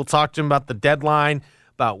next. We'll talk to him about the deadline,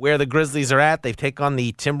 about where the Grizzlies are at. They take on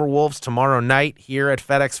the Timberwolves tomorrow night here at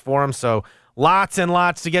FedEx Forum, so lots and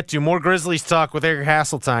lots to get to. More Grizzlies talk with Eric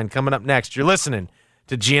Hasseltine coming up next. You're listening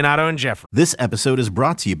to Giannotto and Jeffrey. This episode is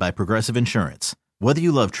brought to you by Progressive Insurance. Whether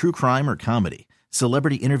you love true crime or comedy,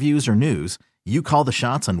 celebrity interviews or news, you call the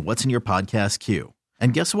shots on what's in your podcast queue.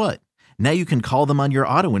 And guess what? Now you can call them on your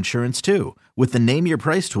auto insurance too with the Name Your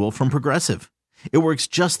Price tool from Progressive. It works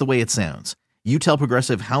just the way it sounds. You tell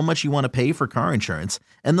Progressive how much you want to pay for car insurance,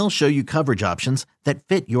 and they'll show you coverage options that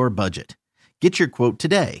fit your budget. Get your quote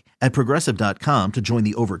today at Progressive.com to join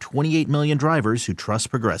the over 28 million drivers who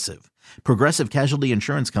trust Progressive. Progressive Casualty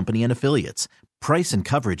Insurance Company and Affiliates. Price and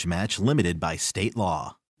coverage match limited by state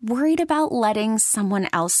law. Worried about letting someone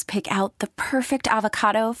else pick out the perfect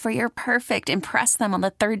avocado for your perfect impress them on the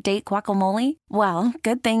third date guacamole? Well,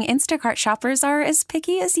 good thing Instacart shoppers are as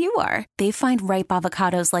picky as you are. They find ripe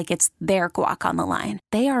avocados like it's their guac on the line.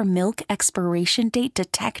 They are milk expiration date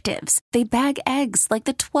detectives. They bag eggs like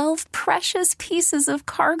the 12 precious pieces of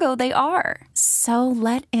cargo they are. So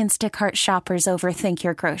let Instacart shoppers overthink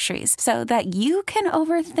your groceries so that you can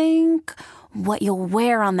overthink what you'll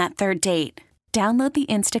wear on that third date. Download the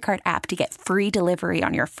Instacart app to get free delivery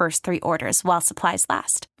on your first 3 orders while supplies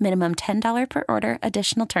last. Minimum $10 per order.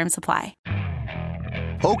 Additional terms apply.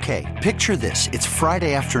 Okay, picture this. It's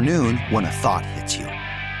Friday afternoon when a thought hits you.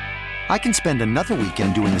 I can spend another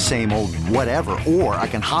weekend doing the same old whatever, or I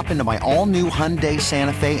can hop into my all-new Hyundai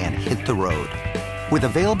Santa Fe and hit the road. With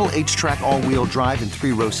available H-Track all-wheel drive and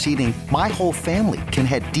 3-row seating, my whole family can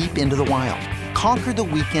head deep into the wild. Conquer the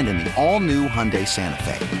weekend in the all-new Hyundai Santa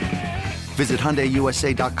Fe. Visit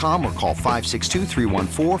HyundaiUSA.com or call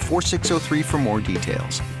 562-314-4603 for more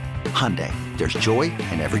details. Hyundai, there's joy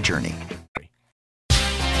in every journey.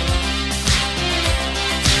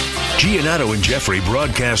 Giannotto and Jeffrey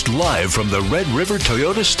broadcast live from the Red River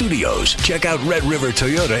Toyota Studios. Check out Red River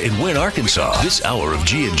Toyota in Wynn, Arkansas. This hour of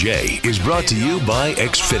G&J is brought to you by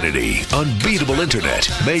Xfinity. Unbeatable internet,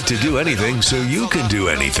 made to do anything so you can do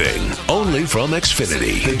anything. Only from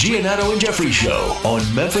Xfinity. The Giannotto and Jeffrey Show on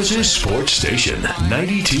Memphis' sports station,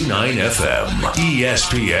 92.9 FM,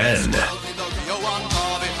 ESPN.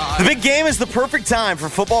 The big game is the perfect time for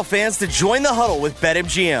football fans to join the huddle with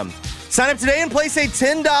BetMGM. Sign up today and place a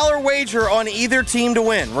 $10 wager on either team to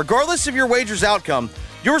win. Regardless of your wager's outcome,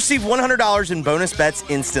 you'll receive $100 in bonus bets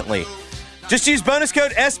instantly. Just use bonus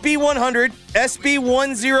code SB100,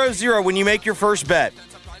 SB100 when you make your first bet.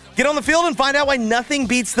 Get on the field and find out why nothing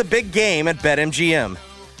beats the big game at BetMGM.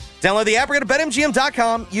 Download the app or go to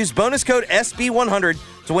BetMGM.com. Use bonus code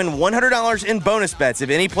SB100 to win $100 in bonus bets if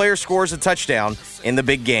any player scores a touchdown in the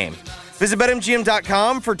big game. Visit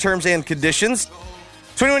BetMGM.com for terms and conditions.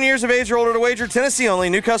 21 years of age or older to wager. Tennessee only.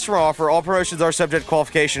 New customer offer. All promotions are subject to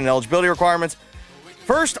qualification and eligibility requirements.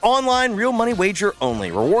 First online real money wager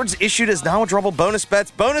only. Rewards issued as non-withdrawable bonus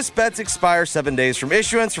bets. Bonus bets expire 7 days from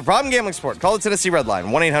issuance. For problem gambling support, call the Tennessee Red Line,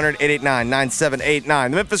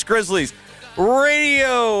 1-800-889-9789. The Memphis Grizzlies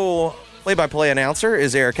radio play-by-play announcer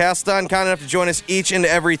is Eric Haston, kind enough to join us each and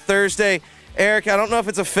every Thursday. Eric, I don't know if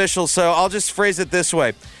it's official, so I'll just phrase it this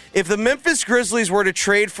way. If the Memphis Grizzlies were to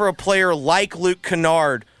trade for a player like Luke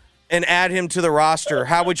Kennard and add him to the roster,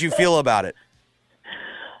 how would you feel about it?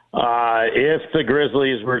 If the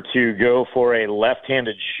Grizzlies were to go for a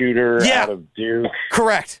left-handed shooter out of Duke.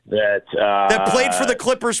 Correct. That played for the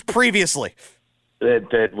Clippers previously.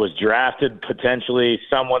 That was drafted potentially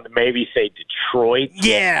someone, maybe say Detroit.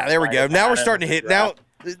 Yeah, there we go. Now we're starting to hit. Now,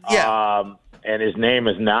 yeah. And his name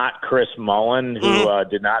is not Chris Mullen, who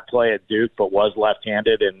did not play at Duke but was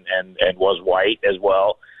left-handed and was white as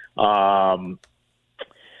well. I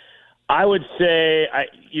would say,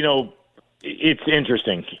 it's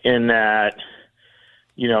interesting in that,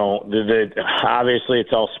 obviously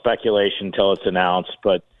it's all speculation until it's announced,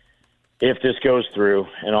 but if this goes through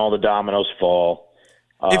and all the dominoes fall.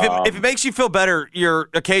 If it makes you feel better, your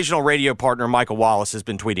occasional radio partner, Michael Wallace, has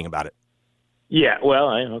been tweeting about it. Yeah, well,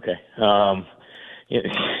 okay. I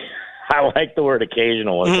like the word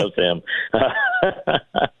occasional when it comes to him.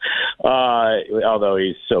 Although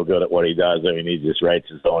he's so good at what he does. I mean, he just writes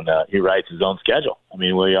his own schedule. I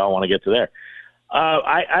mean, we all want to get to there.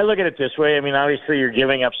 I look at it this way. I mean, obviously you're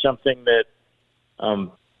giving up something that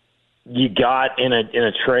you got in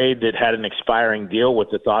a trade that had an expiring deal with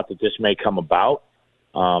the thought that this may come about.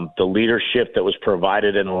 The leadership that was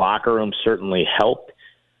provided in the locker room certainly helped.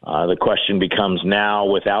 The question becomes now,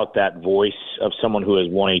 without that voice of someone who has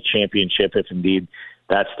won a championship, if indeed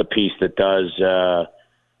that's the piece that does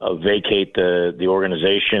vacate the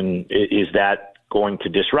organization, is that going to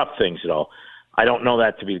disrupt things at all? I don't know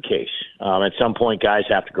that to be the case. At some point, guys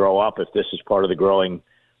have to grow up. If this is part of the growing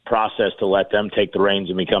process, to let them take the reins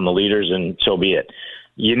and become the leaders, and so be it.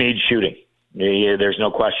 You need shooting. There's no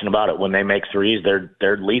question about it. When they make threes,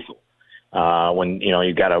 they're lethal. When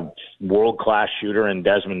you've got a world-class shooter in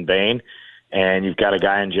Desmond Bane, and you've got a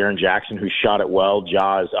guy in Jaren Jackson who shot it well.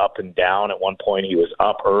 Ja is up and down. At one point, he was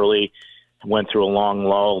up early, went through a long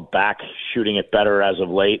lull, back shooting it better as of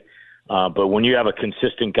late. But when you have a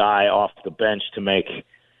consistent guy off the bench to make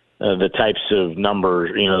the types of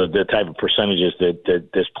numbers, the type of percentages that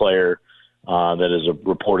this player that is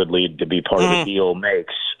reportedly to be part of the deal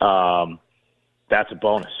makes, that's a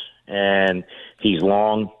bonus. And he's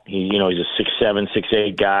long. He's a 6'7",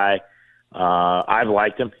 6'8" guy. I've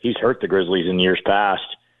liked him. He's hurt the Grizzlies in years past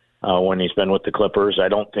when he's been with the Clippers. I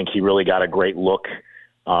don't think he really got a great look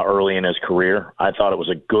early in his career. I thought it was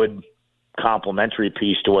a good complementary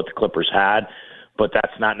piece to what the Clippers had, but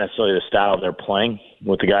that's not necessarily the style they're playing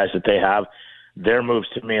with the guys that they have. Their moves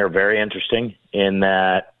to me are very interesting in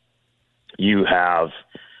that you have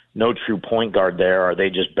no true point guard there. Are they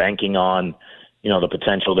just banking on the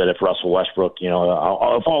potential that if Russell Westbrook,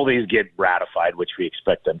 if all these get ratified, which we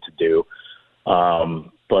expect them to do,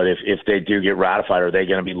 but if they do get ratified, are they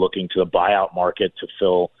going to be looking to the buyout market to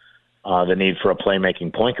fill the need for a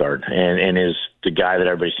playmaking point guard? And is the guy that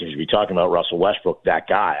everybody seems to be talking about, Russell Westbrook, that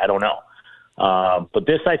guy? I don't know. But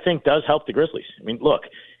this, I think, does help the Grizzlies. I mean, look,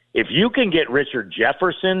 if you can get Richard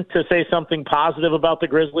Jefferson to say something positive about the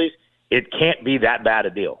Grizzlies, it can't be that bad a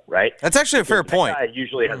deal, right? That's actually a fair point. Guy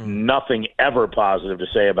usually has nothing ever positive to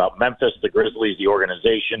say about Memphis, the Grizzlies, the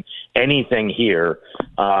organization, anything here.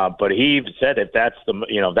 But he said if that's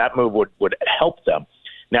that move would help them.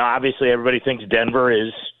 Now, obviously, everybody thinks Denver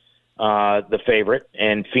is the favorite,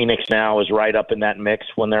 and Phoenix now is right up in that mix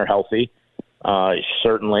when they're healthy,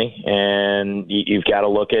 certainly. And you've got to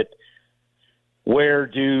look at where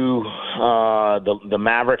do the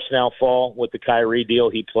Mavericks now fall with the Kyrie deal?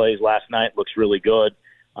 He plays last night, looks really good.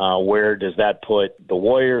 Where does that put the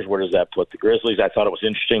Warriors? Where does that put the Grizzlies? I thought it was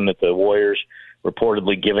interesting that the Warriors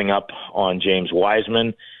reportedly giving up on James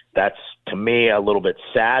Wiseman. That's, to me, a little bit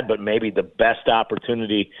sad, but maybe the best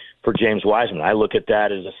opportunity for James Wiseman. I look at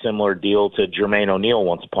that as a similar deal to Jermaine O'Neal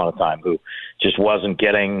once upon a time, who just wasn't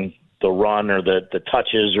getting the run or the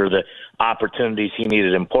touches or the opportunities he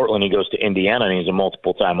needed in Portland. He goes to Indiana, and he's a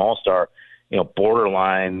multiple-time All-Star.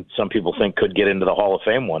 Borderline, some people think could get into the Hall of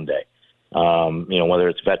Fame one day. Whether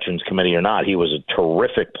it's Veterans Committee or not, he was a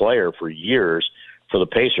terrific player for years for the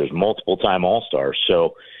Pacers, multiple-time All-Star.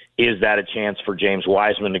 So is that a chance for James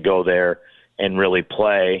Wiseman to go there and really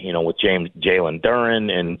play, with Jalen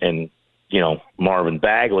Duren and Marvin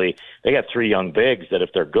Bagley? They got 3 young bigs that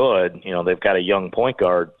if they're good, they've got a young point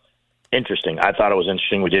guard. Interesting. I thought it was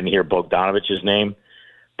interesting we didn't hear Bogdanovich's name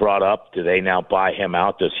brought up. Do they now buy him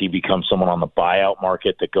out? Does he become someone on the buyout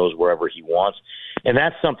market that goes wherever he wants? And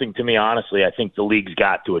that's something, to me, honestly, I think the league's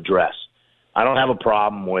got to address. I don't have a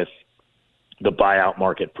problem with the buyout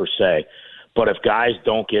market per se, but if guys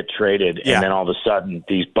don't get traded and then all of a sudden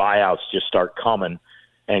these buyouts just start coming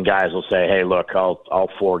and guys will say, hey, look, I'll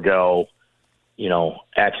forego,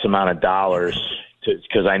 X amount of dollars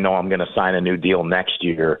because I know I'm going to sign a new deal next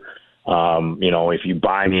year. If you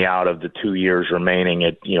buy me out of the 2 years remaining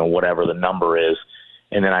at, whatever the number is,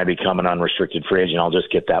 and then I become an unrestricted free agent, I'll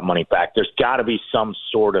just get that money back. There's got to be some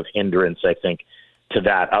sort of hindrance, I think, to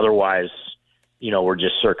that. Otherwise, we're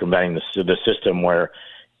just circumventing the system where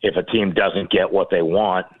if a team doesn't get what they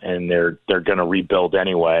want and they're going to rebuild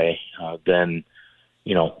anyway, then,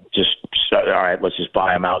 just, all right, let's just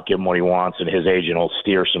buy him out, give him what he wants, and his agent will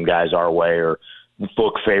steer some guys our way or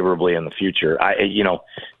look favorably in the future.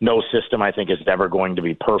 No system I think is ever going to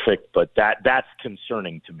be perfect, but that's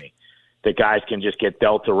concerning to me. That guys can just get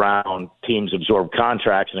dealt around, teams absorb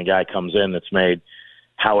contracts, and a guy comes in that's made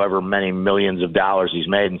however many millions of dollars he's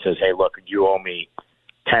made and says, hey, look, you owe me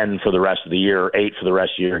 10 for the rest of the year, 8 for the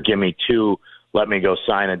rest of the year, give me 2, let me go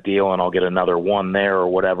sign a deal and I'll get another 1 there or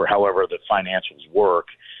whatever, however the financials work,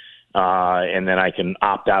 and then I can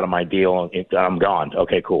opt out of my deal and I'm gone.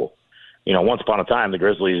 Okay, cool. Once upon a time, the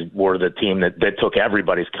Grizzlies were the team that took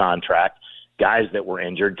everybody's contract, guys that were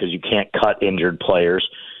injured because you can't cut injured players.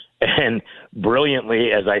 And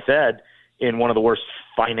brilliantly, as I said, in one of the worst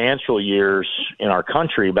financial years in our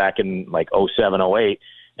country back in like 07, 08,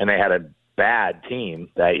 and they had a bad team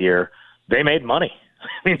that year, they made money.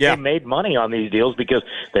 They made money on these deals because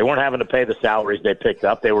they weren't having to pay the salaries they picked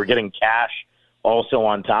up. They were getting cash also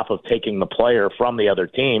on top of taking the player from the other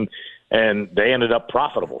team, and they ended up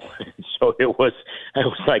profitable. So it was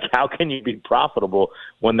like, how can you be profitable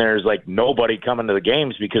when there's like nobody coming to the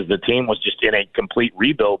games because the team was just in a complete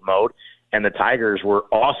rebuild mode and the Tigers were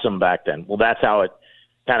awesome back then? Well, that's how it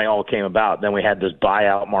kind of all came about. Then we had this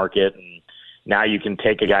buyout market, and now you can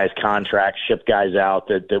take a guy's contract, ship guys out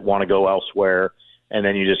that want to go elsewhere, and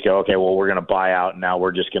then you just go, okay, well, we're going to buy out, and now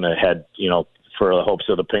we're just going to head, for the hopes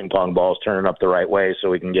of the ping pong balls turning up the right way so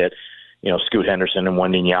we can get Scoot Henderson and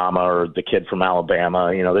Wembanyama or the kid from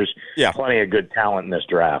Alabama. There's plenty of good talent in this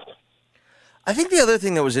draft. I think the other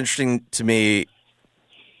thing that was interesting to me,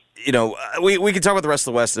 we can talk about the rest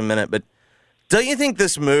of the West in a minute, but don't you think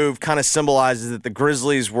this move kind of symbolizes that the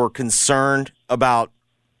Grizzlies were concerned about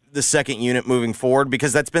the second unit moving forward?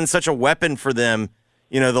 Because that's been such a weapon for them,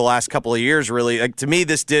 the last couple of years, really. Like, to me,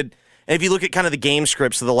 this did, and if you look at kind of the game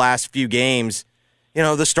scripts of the last few games,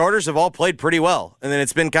 the starters have all played pretty well. And then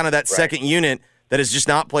it's been kind of that second unit that has just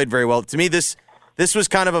not played very well. To me, this was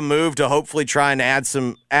kind of a move to hopefully try and add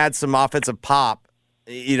some offensive pop,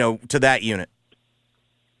 to that unit.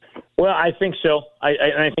 Well, I think so.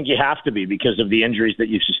 I think you have to be because of the injuries that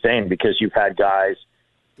you've sustained, because you've had guys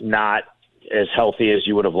not as healthy as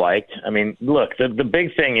you would have liked. I mean, look, the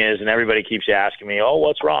big thing is, and everybody keeps asking me, oh,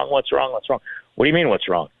 what's wrong? What do you mean what's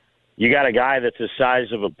wrong? You got a guy that's the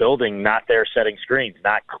size of a building, not there setting screens,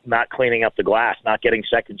 not cleaning up the glass, not getting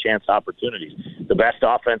second chance opportunities. The best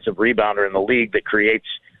offensive rebounder in the league that creates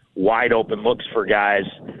wide open looks for guys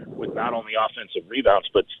with not only offensive rebounds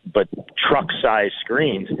but truck size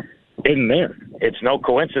screens isn't there. It's no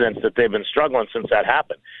coincidence that they've been struggling since that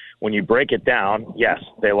happened. When you break it down, yes,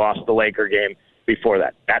 they lost the Laker game before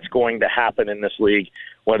that. That's going to happen in this league,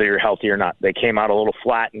 whether you're healthy or not. They came out a little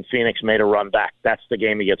flat, and Phoenix made a run back. That's the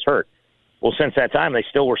game he gets hurt. Well, since that time, they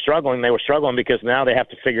still were struggling. They were struggling because now they have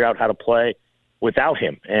to figure out how to play without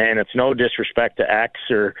him. And it's no disrespect to X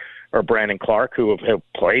or Brandon Clark, who have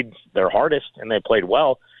played their hardest, and they played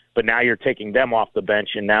well. But now you're taking them off the bench,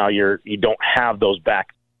 and now you don't have those back.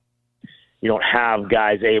 You don't have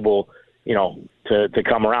guys able, to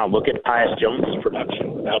come around. Look at Tyus Jones'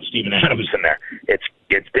 production without Steven Adams in there. It's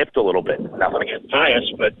dipped a little bit. Nothing against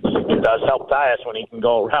Tyus, but it does help Tyus when he can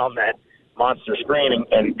go around that monster screen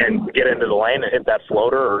and get into the lane and hit that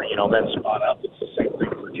floater or, then spot up. It's the same thing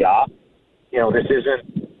for Ja. This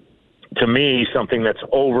isn't, to me, something that's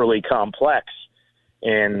overly complex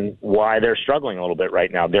in why they're struggling a little bit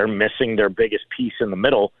right now. They're missing their biggest piece in the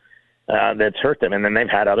middle, that's hurt them. And then they've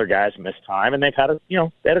had other guys miss time, and they've had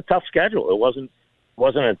they had a tough schedule. It wasn't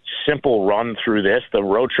a simple run through this. The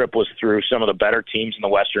road trip was through some of the better teams in the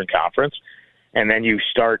Western Conference, and then you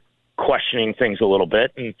start questioning things a little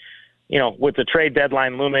bit. And with the trade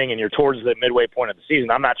deadline looming and you're towards the midway point of the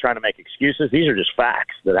season, I'm not trying to make excuses. These are just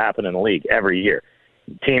facts that happen in the league every year.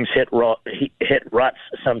 Teams hit ruts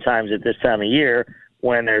sometimes at this time of year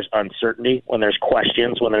when there's uncertainty, when there's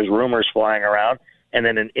questions, when there's rumors flying around, and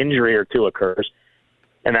then an injury or two occurs,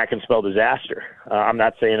 and that can spell disaster. I'm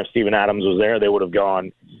not saying if Steven Adams was there, they would have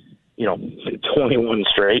gone 21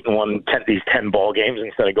 straight and won these 10 ball games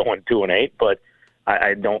instead of going 2-8, but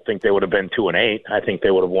I don't think they would have been 2-8. I think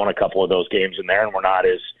they would have won a couple of those games in there, and we're not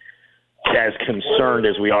as concerned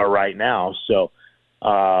as we are right now. So,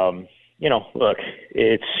 look,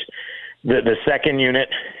 it's the second unit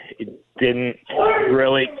didn't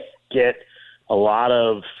really get a lot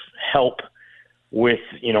of help with,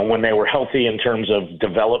 when they were healthy in terms of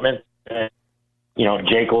development.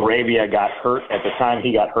 Jake LaRavia got hurt. At the time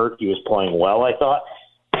he got hurt, he was playing well, I thought.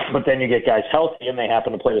 But then you get guys healthy, and they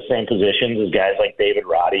happen to play the same positions as guys like David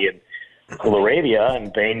Roddy and LaRavia,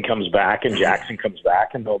 and Bain comes back, and Jackson comes back,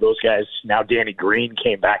 and all those guys. Now Danny Green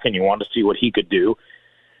came back, and you wanted to see what he could do.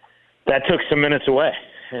 That took some minutes away.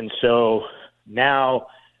 And so now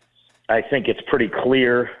I think it's pretty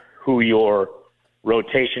clear who your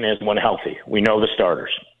rotation is when healthy. We know the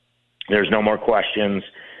starters. There's no more questions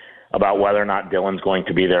about whether or not Dylan's going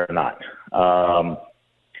to be there or not.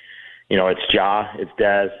 It's Ja, it's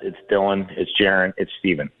Dez, it's Dylan, it's Jaren, it's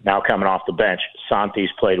Steven. Now coming off the bench, Santi's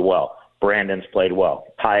played well. Brandon's played well.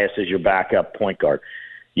 Tyus is your backup point guard.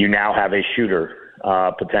 You now have a shooter,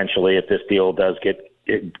 potentially, if this deal does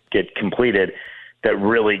get completed, that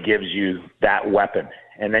really gives you that weapon.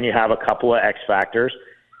 And then you have a couple of X factors.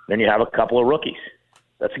 Then you have a couple of rookies.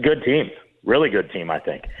 That's a good team, really good team, I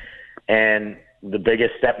think. And the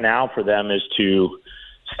biggest step now for them is to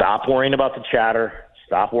stop worrying about the chatter,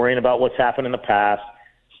 stop worrying about what's happened in the past,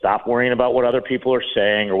 stop worrying about what other people are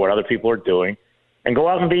saying or what other people are doing, and go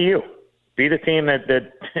out and be you. Be the team that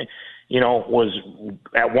was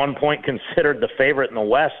at one point considered the favorite in the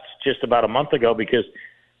West just about a month ago because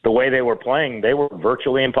the way they were playing, they were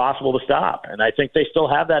virtually impossible to stop. And I think they still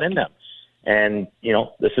have that in them. And,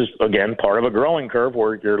 this is, again, part of a growing curve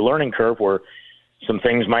where your learning curve where some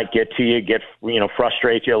things might get to you,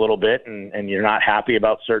 frustrate you a little bit, and you're not happy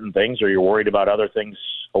about certain things or you're worried about other things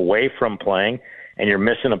away from playing and you're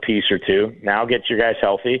missing a piece or two. Now get your guys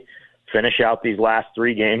healthy, finish out these last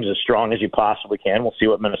 3 games as strong as you possibly can. We'll see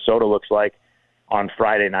what Minnesota looks like on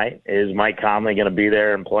Friday night. Is Mike Conley going to be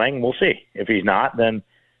there and playing? We'll see. If he's not, then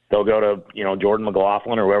they'll go to, Jordan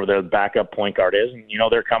McLaughlin or whoever their backup point guard is. And,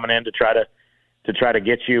 they're coming in to try to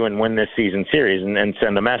get you and win this season series and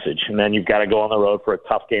send a message. And then you've got to go on the road for a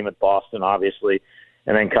tough game at Boston, obviously,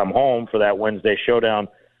 and then come home for that Wednesday showdown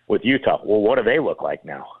with Utah. Well, what do they look like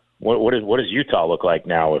now? What does Utah look like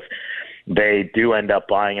now if they do end up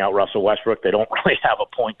buying out Russell Westbrook? They don't really have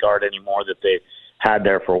a point guard anymore that they had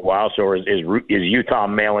there for a while. So is Utah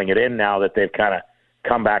mailing it in now that they've kind of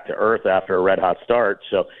come back to earth after a red-hot start?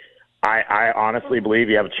 So I honestly believe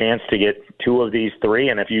you have a chance to get 2 of these 3,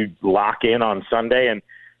 and if you lock in on Sunday and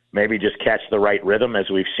maybe just catch the right rhythm as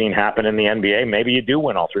we've seen happen in the NBA, maybe you do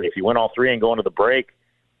win all 3. If you win all 3 and go into the break,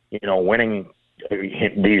 winning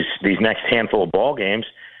these next handful of ball games,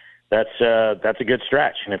 that's a good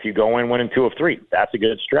stretch. And if you go in winning 2 of 3, that's a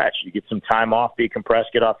good stretch. You get some time off, decompress,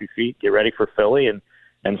 get off your feet, get ready for Philly,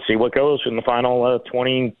 and see what goes in the final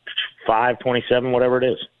 25, 27, whatever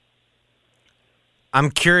it is. I'm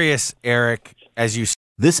curious, Eric, as you...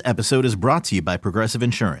 This episode is brought to you by Progressive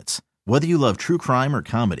Insurance. Whether you love true crime or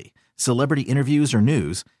comedy, celebrity interviews or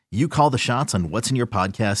news, you call the shots on what's in your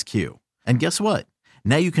podcast queue. And guess what?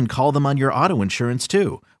 Now you can call them on your auto insurance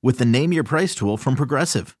too with the Name Your Price tool from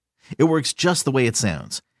Progressive. It works just the way it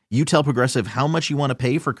sounds. You tell Progressive how much you want to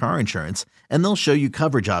pay for car insurance, and they'll show you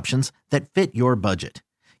coverage options that fit your budget.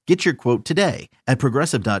 Get your quote today at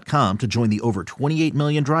Progressive.com to join the over 28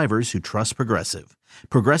 million drivers who trust Progressive.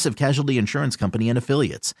 Progressive Casualty Insurance Company and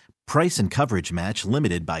Affiliates. Price and coverage match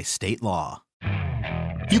limited by state law.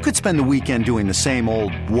 You could spend the weekend doing the same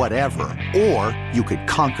old whatever, or you could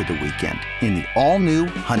conquer the weekend in the all-new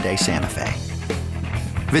Hyundai Santa Fe.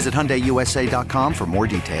 Visit HyundaiUSA.com for more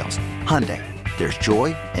details. Hyundai, there's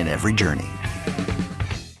joy in every journey.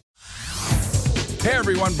 Hey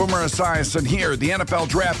everyone, Boomer Esiason here. The NFL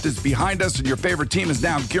draft is behind us and your favorite team is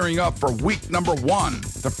now gearing up for week number 1.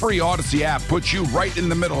 The free Odyssey app puts you right in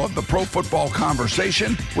the middle of the pro football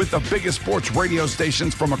conversation with the biggest sports radio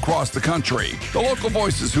stations from across the country. The local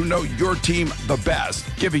voices who know your team the best,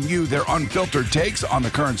 giving you their unfiltered takes on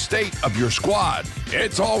the current state of your squad.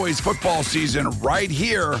 It's always football season right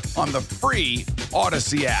here on the free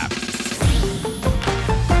Odyssey app.